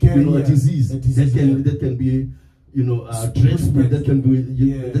carrying a disease that can be, dreadful, that can be,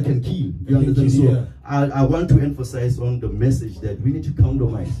 that can kill. You understand? So I want to emphasize on the message that we need to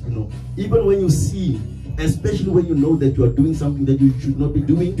compromise. Even when you see, especially when you know that you are doing something that you should not be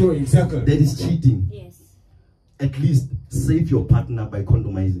doing, exactly, that is cheating. Yes. At least save your partner by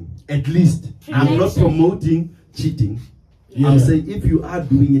condomizing. At least. I'm not promoting cheating. Yeah. I'm saying if you are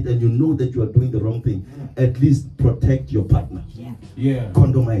doing it and you know that you are doing the wrong thing, at least protect your partner. Yeah.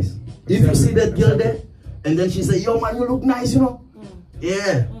 Condomize. If you see that girl there, and then she say, yo man, you look nice,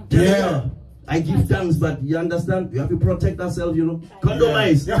 Yeah. I give thanks, but you understand, you have to protect ourselves,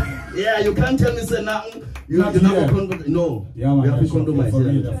 Condomize. Yeah, you can't tell me say nothing. You never condomize. No. Yeah, man, you have to condomize.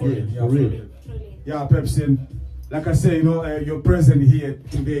 For real. Yeah, Pepsin. Like I say, your presence here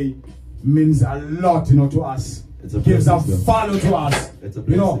today means a lot, to us. It's a gives a blessing, value to us. It's a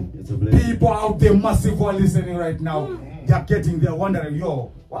blessing. It's a blessing. People out there massively listening right now, they're getting there wondering,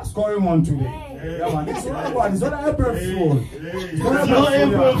 yo, what's going on today? Yeah, man, it's not April Fool. It's not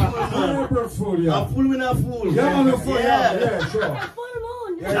April Fool. Yeah. A fool with a fool. Yeah, man, a fool. Yeah, sure. A full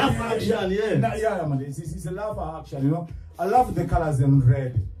moon. Yeah, man, it's a love of action, I love the colors in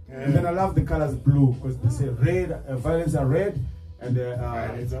red. And then I love the colors blue, because they say red, violets are red, and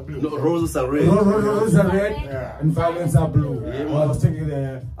violets are blue. No, roses are red. Roses are red, and violets are blue. Yeah, I was thinking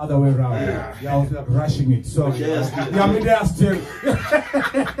the other way around. Yeah, I was like rushing it. So I mean, they are still.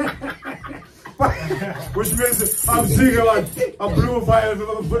 Which means I'm seeing like a blue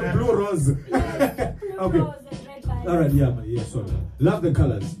violet, blue rose. Okay. All right, yeah, sorry. Love the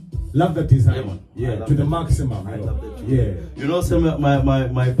colors. Love the design. Yeah, to the maximum. I love that. So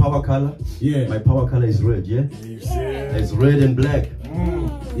my power color. Yeah. My power color is red. Yeah. It's red and black.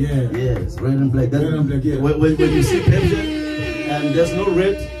 Yeah. Yeah, it's red and black. Red and black. Yeah. When you see Pepsin and there's no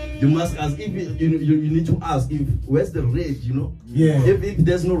red, you must ask. If you need to ask if where's the red. Yeah. If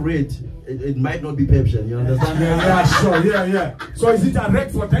there's no red, it might not be Pepsin. You understand? Yeah, sure. Yeah. So is it a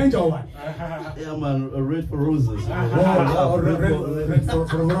red for danger or what? Yeah, man, a red for roses. Red for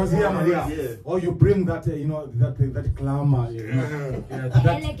roses. Yeah. Or you bring that, that glamour.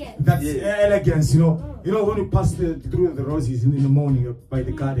 That elegance. When you pass through the roses in the morning by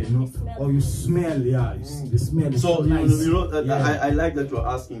the garden, or you smell. The smell is so nice. I like that you're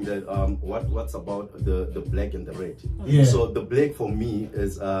asking that. What's about the black and the red? Yeah. So the black for me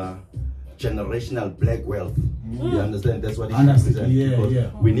is generational black wealth. You understand? That's what it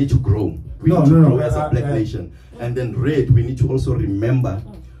represents. We need to grow. We need to grow as a black nation. And then red, we need to also remember,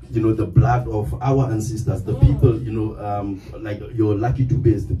 the blood of our ancestors, the people, like your Lucky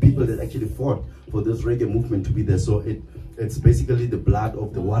Dubes, the people that actually fought for this reggae movement to be there. So it's basically the blood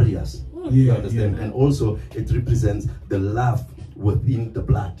of the warriors. You understand? And also it represents the love within the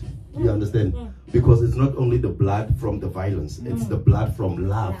blood. You understand? Because it's not only the blood from the violence, it's the blood from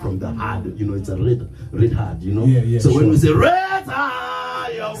love, from the heart. It's a red heart, So when we say red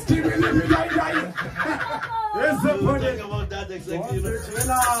heart, Let's talk about that exactly.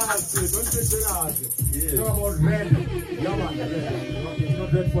 Talk about red. It's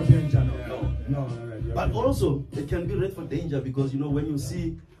not red for danger, no. But also, it can be red for danger because when you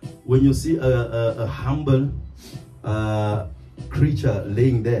see a humble creature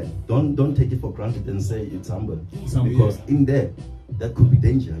laying there, don't take it for granted and say it's humble, because in there that could be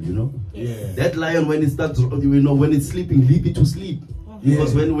danger. That lion, when it starts, when it's sleeping, leave it to sleep,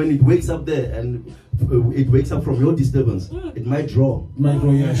 because when it wakes up there and it wakes up from your disturbance, it might draw. It might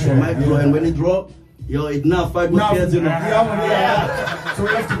draw, and when it draw, it now fight with kids. So we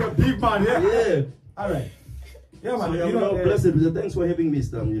have to go big man. Yeah. Yeah. All right. Yeah, man. So, you know, blessed. Thanks for having me,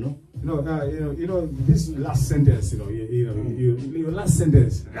 Stam. You know, this last sentence. Your last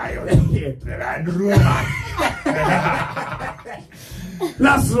sentence.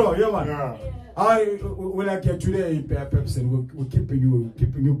 Last row, yeah, man. Yeah. When I get today, Pepsin, we're keeping you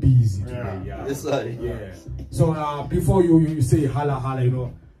busy today. Yeah. Yes, sir. Yeah. So before you say hala, you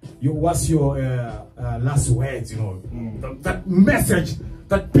know, what's your last words? You know, that message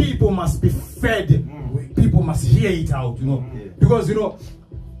that people must be fed. People must hear it out. You know, because you know,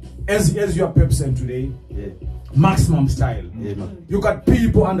 as you are Pepsin today. Maximum style. You got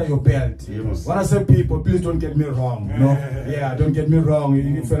people under your belt. When I say people, please don't get me wrong. You know? Yeah, don't get me wrong.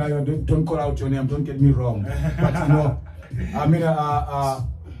 If don't call out your name, don't get me wrong. But you know, I mean,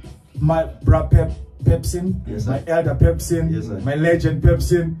 my brother Pepsin, my elder Pepsin, my legend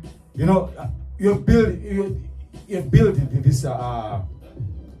Pepsin. You know, you've built this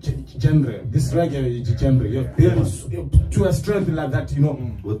genre, this reggae genre. You've built to a strength like that, you know.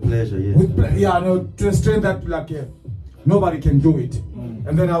 With pleasure, yeah. No, to a strength that like nobody can do it.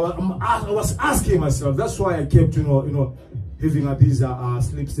 And then I was asking myself. That's why I kept, you know, having these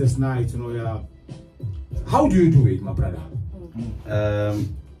sleepless nights. You know, how do you do it, my brother?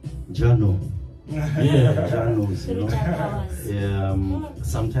 Journal. Yeah, journals. You know.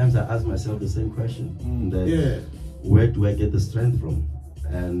 Sometimes I ask myself the same question. Where do I get the strength from?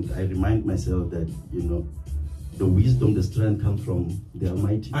 And I remind myself that, you know, the wisdom, the strength comes from the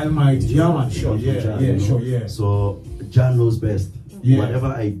Almighty. Almighty, yeah, man, sure, sure. So, Jah knows best. Whatever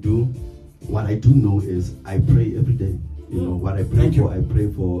I do, what I do know is I pray every day. You know, what I pray for, I pray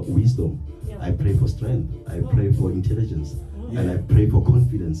for wisdom. I pray for strength. I pray for intelligence. And I pray for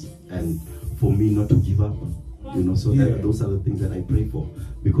confidence. And for me not to give up. You know, so those are the things that I pray for.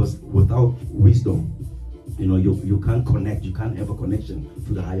 Because without wisdom, you know, you can't connect, you can't have a connection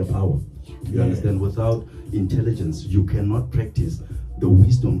to the higher power. You understand? Without intelligence, you cannot practice the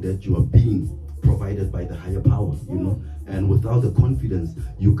wisdom that you are being provided by the higher power, you know. And without the confidence,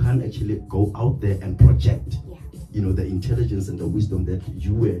 you can't actually go out there and project, you know, the intelligence and the wisdom that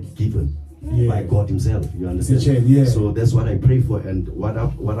you were given by God Himself. You understand? So that's what I pray for, and what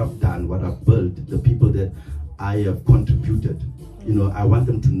I've done, what I've built, the people that I have contributed. You know, I want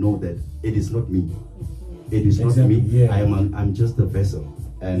them to know that it is not me. It is not me. I'm just a vessel,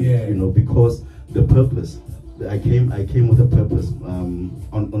 and you know, because the purpose, I came with a purpose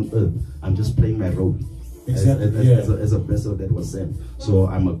on earth. I'm just playing my role as a vessel that was sent. So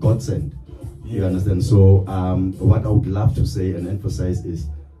I'm a God sent. You understand? So what I would love to say and emphasize is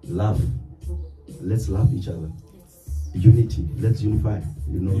love. Let's love each other. Unity. Let's unify.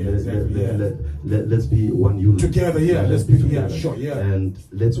 You know, let's be one unit together. Let's be together. Sure. And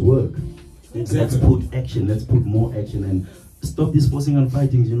let's work. Let's put action. Let's put more action and stop this forcing and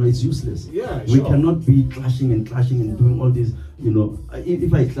fighting. You know, it's useless. We cannot be clashing and doing all this. You know,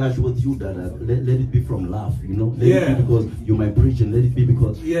 if I clash with you, Dada, let it be from love. You know, let it be because you're my preacher. Let it be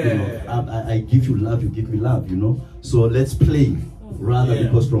because you know, I give you love, you give me love. You know, so let's play rather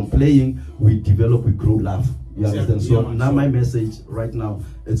because from playing we develop, we grow love. You understand? So now my message right now,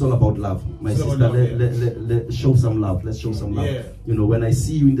 it's all about love. My sister, let show some love. Let's show some love. You know, when I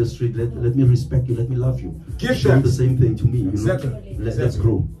see you in the street, let me respect you. Let me love you. Show the same thing to me. You know? Let's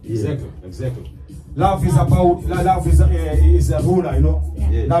grow. Exactly. Love is about, love is a ruler, you know.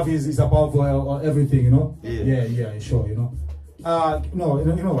 Love is above everything, you know. Sure, you know. No,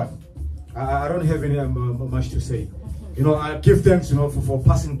 you know what? I don't have any much to say. You know, I give thanks, you know, for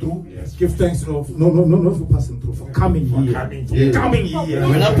passing through. Give thanks, you know, not for passing through, for coming here. Coming here.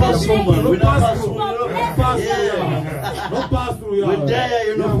 When I pass through, man. When I pass through, not pass through, we're there,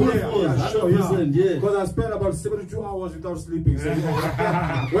 you know. Because I spent about 72 hours without sleeping. So, you know,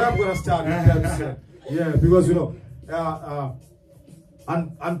 where I'm gonna start with that, because you know,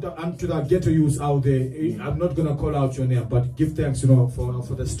 and to the ghetto youths out there, I'm not gonna call out your name, but give thanks, you know,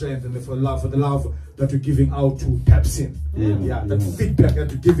 for the strength and for the love that you're giving out to Pepsin. That feedback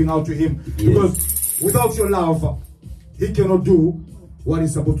that you're giving out to him. Because without your love, he cannot do what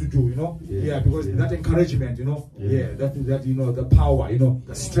he's supposed to do, you know. Because that encouragement, you know, that you know, the power, you know,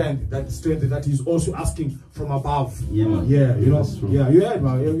 the strength that he's also asking from above. You know, you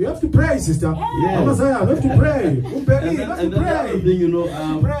have to pray, sister. MamaZion, you have to pray. You have to pray. You know,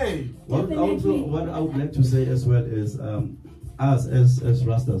 pray. What I would like to say as well is us as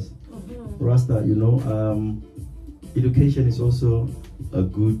Rastas, Rasta, you know, education is also a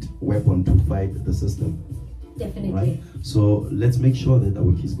good weapon to fight the system. Definitely. Right? So let's make sure that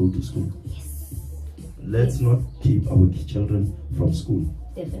our kids go to school. Let's not keep our children from school.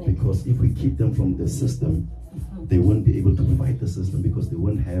 Definitely. Because if we keep them from the system, they won't be able to fight the system, because they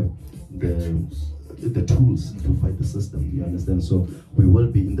won't have the tools to fight the system. You understand? So we will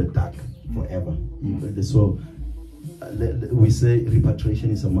be in the dark forever. So we say repatriation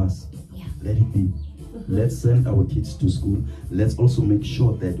is a must. Yeah. Let it be. Let's send our kids to school. Let's also make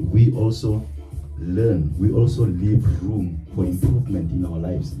sure that we also learn. We also leave room for improvement in our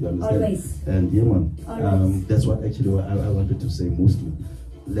lives. You understand? Always. And yeah, man. That's what actually I wanted to say mostly.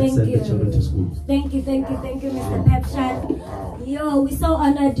 Let's send the children to school. Thank you, Mr. Pepsin. Yo, we're so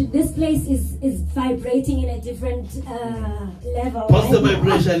honored. This place is vibrating in a different level. Positive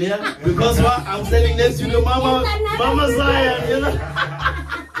vibration, yeah? Because what? I'm standing next to the MamaZion, you know?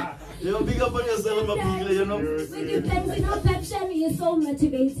 Yo, big up on yourself, my people, you know? With you, Pepsin, you're so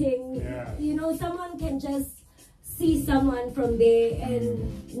motivating. Yeah. You know, someone can just see someone from there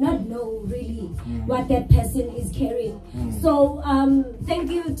and not know really what that person is carrying. So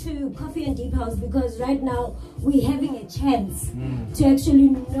thank you to Coffee and Deep House, because right now we're having a chance to actually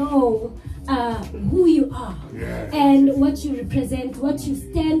know who you are and what you represent, what you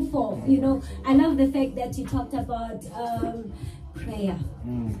stand for. You know, I love the fact that you talked about prayer.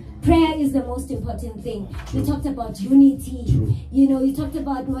 Prayer is the most important thing. You talked about unity. You know, you talked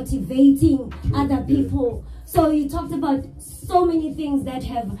about motivating other people. So you talked about so many things that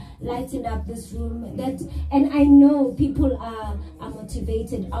have lightened up this room. And I know people are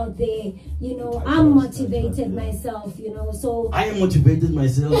motivated out there. You know, I'm motivated myself. You know, so I am motivated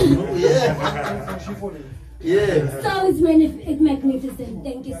myself. You know? Yeah. Yeah. So it's magnificent.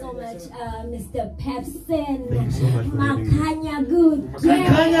 Thank you so much, Mr. Pepsin. Thank you so much for having me. Makanya good.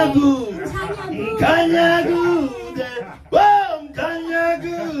 Kanya good. Kanya good. Boom. Kanya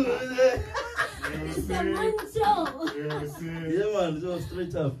good. Mr. Mancho. Yeah, man. So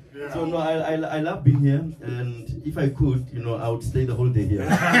straight up. So no, I love being here, and if I could, you know, I would stay the whole day here.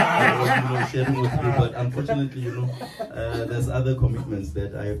 Sharing with you, but unfortunately, you know, there's other commitments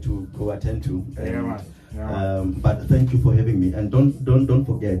that I have to go attend to. And, but thank you for having me, and don't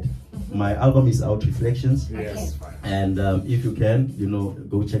forget, my album is out, Reflections. Yes. And if you can, you know,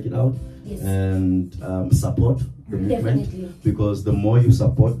 go check it out and support the movement, because the more you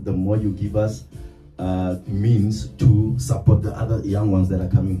support, the more you give us means to support the other young ones that are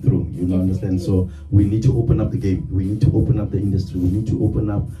coming through. You know, understand? So we need to open up the game. We need to open up the industry. We need to open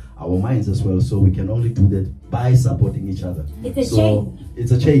up our minds as well. So we can only do that by supporting each other. It's a chain.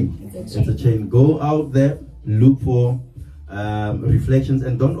 It's a chain. It's a chain. Go out there, look for Reflections,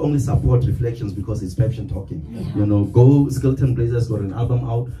 and don't only support Reflections because it's Pepsin talking. You know, go. Skeleton Blazers got an album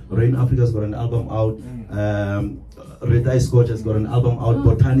out. Rain Africa's got an album out. Red Eye Scotch has got an album out.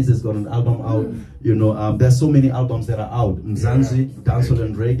 Botanis has got an album out. You know, there's so many albums that are out. Mzansi, Dancehall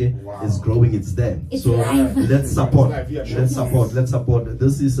and Reggae is growing. It's there. So let's support. Let's support. Let's support.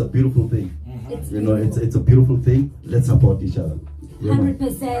 This is a beautiful thing. You know, it's a beautiful thing. Let's support each other.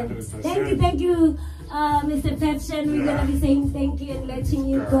 100%. Thank you, Mr. Pepsin. We're gonna be saying thank you and letting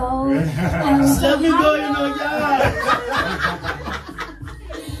you go. Let me go, you know,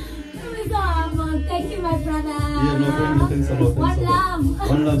 Thank you, my brother. Yeah, no problem. Thanks a lot. One love.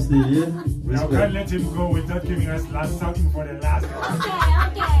 One love still, yeah? Now can't let him go without giving us something for the last one.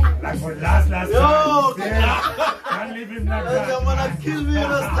 Okay. Like for last time. Can't leave him like that. You're gonna kill me.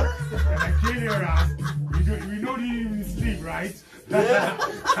 Gonna kill your ass. We know you even sleep, right? Yeah.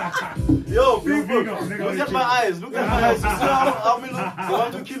 Yo, people, look at my eyes. Look at my eyes. You see how they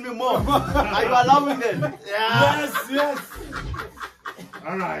want to kill me more. Are you allowing them? Yeah. Yes.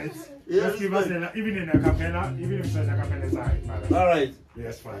 All right. Yes, give us even in a cappella, even if it's a cappella side. All right.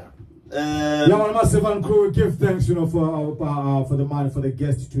 Yes, fire. Yeah, myself and crew give thanks, you know, for the man, for the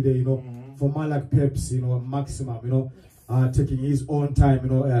guest today, you know, for man like Peps, you know, maximum, you know, taking his own time, you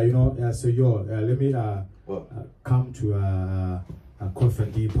know, so let me come to Coffee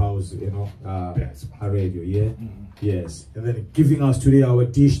and Deep House, you know, a radio, yeah, yes, and then giving us today our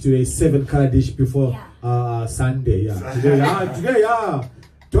dish today, 7-color dish before Sunday, today,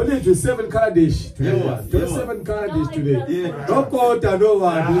 Today to 7-color dish today. 7-color dish today. No quota, no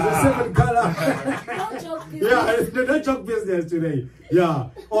one. It's a 7-color. No joke business today. Yeah.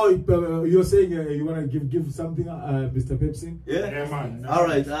 Oh, you're saying you want to give something, Mr. Pepsin? Yeah, man. All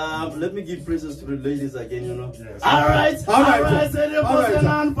right. Let me give praises to the ladies again, you know. Yes. All right. Say the person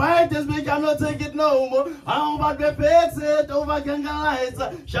on fighters, we cannot take it no more. How about we fix it over lights?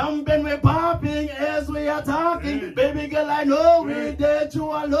 Champagne we popping as we are talking. Baby girl, I know we did you.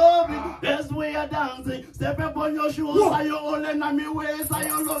 I love it. That's way you're dancing. Step up on your shoes. Are you holding on me waist? Are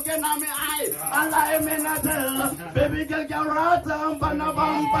you looking at me eyes? I like me not tell. Baby girl can rat and banana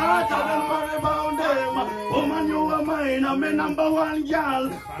bumper. Tell them worry about them. Woman, you are mine. I'm a #1 girl.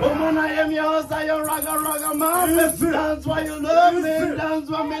 Woman, I am yours. Are you ragga mama? That's why you love me. That's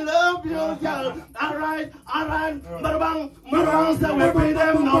just want me love you, girl. Alright, but bang, so we pay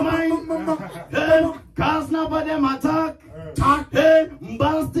them no mind. Hey, cause nobody them attack. Hey,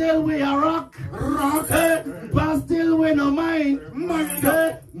 but still we are rock. Hey, but still we no mind.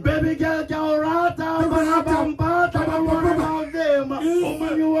 Hey, baby girl, you rat out, but I'm about them. Oh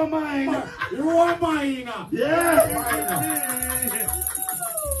man, you are mine. You are mine. Yeah.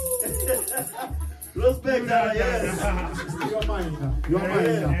 Respect that, yes. You are mine. You are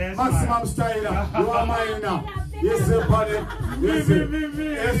mine. Maximum style. You are mine. Yes, sir, buddy. Yes, sir.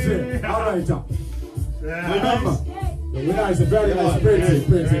 Yes, sir. All right. Remember, you know, it's a very nice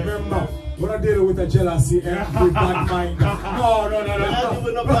prince. Remember, we're not dealing with a jealousy and with bad mind. No.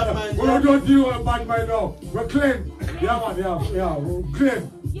 We don't deal with bad mind, no. We're clean. Yeah, man, yeah. We're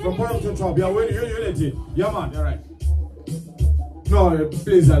clean. From bottom to top. Yeah, we're unity. Yeah, man, you're right. No,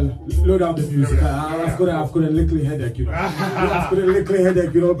 please, low down the music. I've got a little headache, you know. I've got a little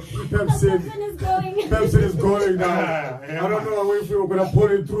headache, you know. Pepsin is going now. I don't know if we were going to pull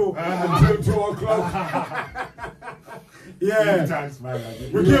it through until 2 o'clock. Yeah. Give thanks, my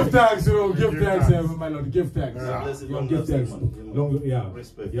lord. We give thanks, you know. Give thanks, my lord. Give thanks. Give thanks. Yeah.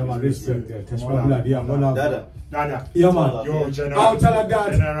 Respect. Yeah, man. Respect. Touch my blood. Yeah, man. Dada. Yeah, man. Yo, General. Out like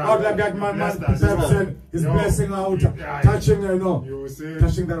that, man. Pepsin is blessing out, touching, you know. You see?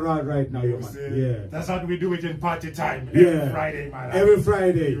 Touching the rod right now, man. Yeah. That's how we do it in party time. Every Friday, man. Every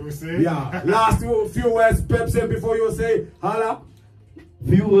Friday. You see? Yeah. Last few words, Pepsin, before you say, holla.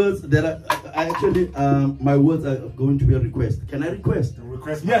 Few words that I actually, my words are going to be a request. Can I request?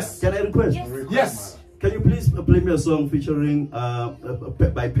 Yes. Can I request? Yes. Can you please play me a song featuring,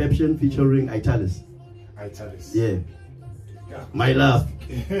 by Pepsin featuring Italis? Italis. Yeah. My love.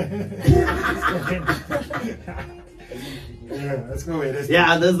 Yeah, let's go with this.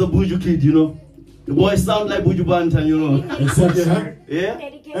 Yeah, that's the Buju kid, you know. The boys sound like Buju Bantan, you know. Exactly, huh? Yeah?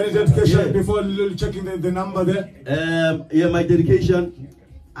 Any dedication before checking the number there? Yeah, my dedication,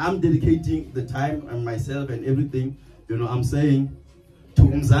 I'm dedicating the time and myself and everything, you know, I'm saying to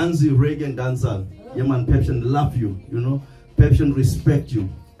Mzansi Reggae Dancehall. Yeah, man, Pepsin love you, you know. Pepsin respect you.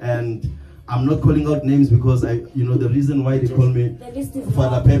 And I'm not calling out names because you know, the reason why they call me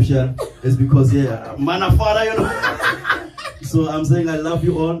Father Pepsin is because, yeah, man of father, you know. So I'm saying I love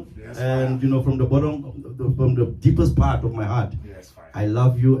you all. And you know, from the bottom, from the deepest part of my heart, I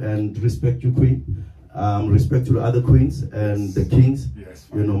love you and respect you, Queen. Respect to the other queens and the kings.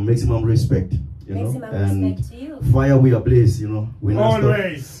 You know, maximum respect. You know, and respect to you. Fire we are blaze. You know, we not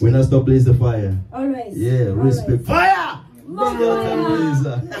stop blaze the fire. Always. Yeah, respect. Fire.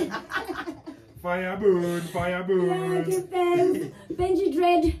 Fire burn, fire burn. Yeah, give thanks. Benji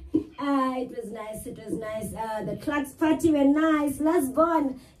Dread. It was nice. The Clark's party were nice. Last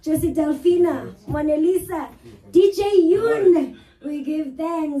born, Jessie Delfina, Mona Lisa, DJ Yoon. We give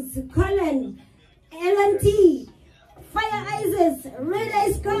thanks. Colin, LNT, Fire Isis, Red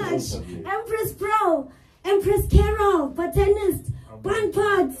Eye Scotch, Empress Pro, Empress Carol, Botanist, Bon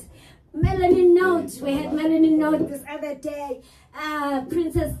Pots, Melanin Note. We had Melanin Note this other day.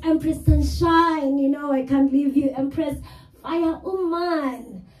 Princess Empress Sunshine. You know, I can't leave you. Empress Fire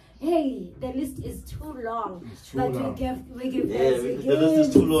Uman. Hey, the list is too long, but we give the list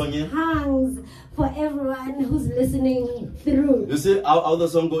is too long, yeah. Thanks for everyone who's listening through. You see how the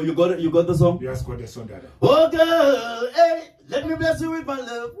song go? You got the song? Yes, got the song, Dada. Oh girl, hey, let me bless you with my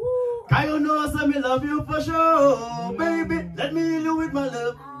love. Can you know I me love you for sure, baby? Let me heal you with my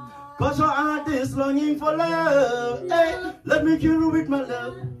love. Cause your heart is longing for love. Hey, let me kill you with my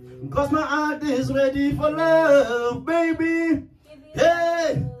love. Cause my heart is ready for love, baby.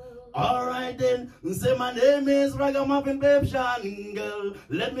 Hey. Alright then, say my name is Ragamuffin Pepsin, girl.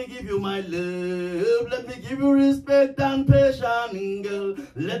 Let me give you my love. Let me give you respect and patience, girl.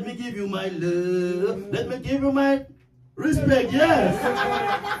 Let me give you my love. Let me give you my respect, yes.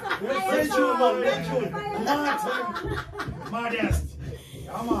 Great tune, man, great tune. Modest.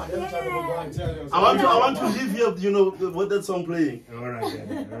 I want to leave here, you know, with that song playing.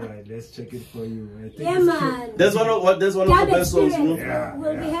 Alright, let's check it for you. Yeah, man. That's one of the best songs, you know.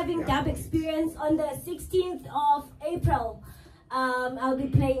 We'll be having Dub Experience on the 16th of April. I'll be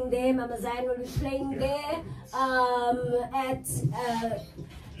playing there. MamaZion will be playing there. At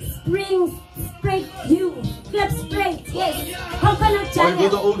Spring Spray View. Club Spray, yes. Coconut Channel. Oh, you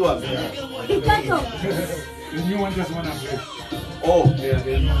got the old one? The new one just wanna play. Oh. Yeah,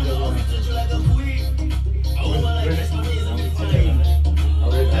 the new one just wanna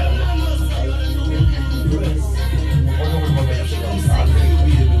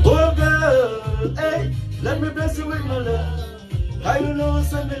Oh girl, hey, let me bless you with my love. How you know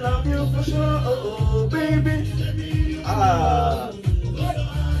I me love you for sure, oh, baby.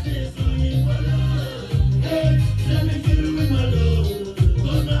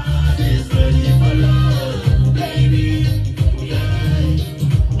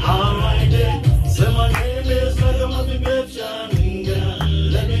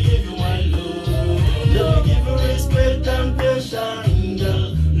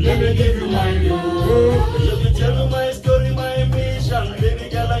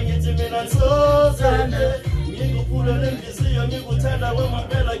 I want my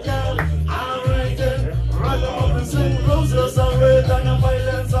bella girl. I'm ready. Rock up and sing roses are red and a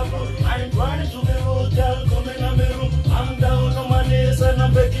violence of blue. I'm trying to be rude, girl. Come in my room. I'm down on my knees and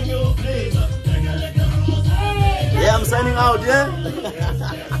I'm begging you, please. Yeah, I'm signing out, yeah?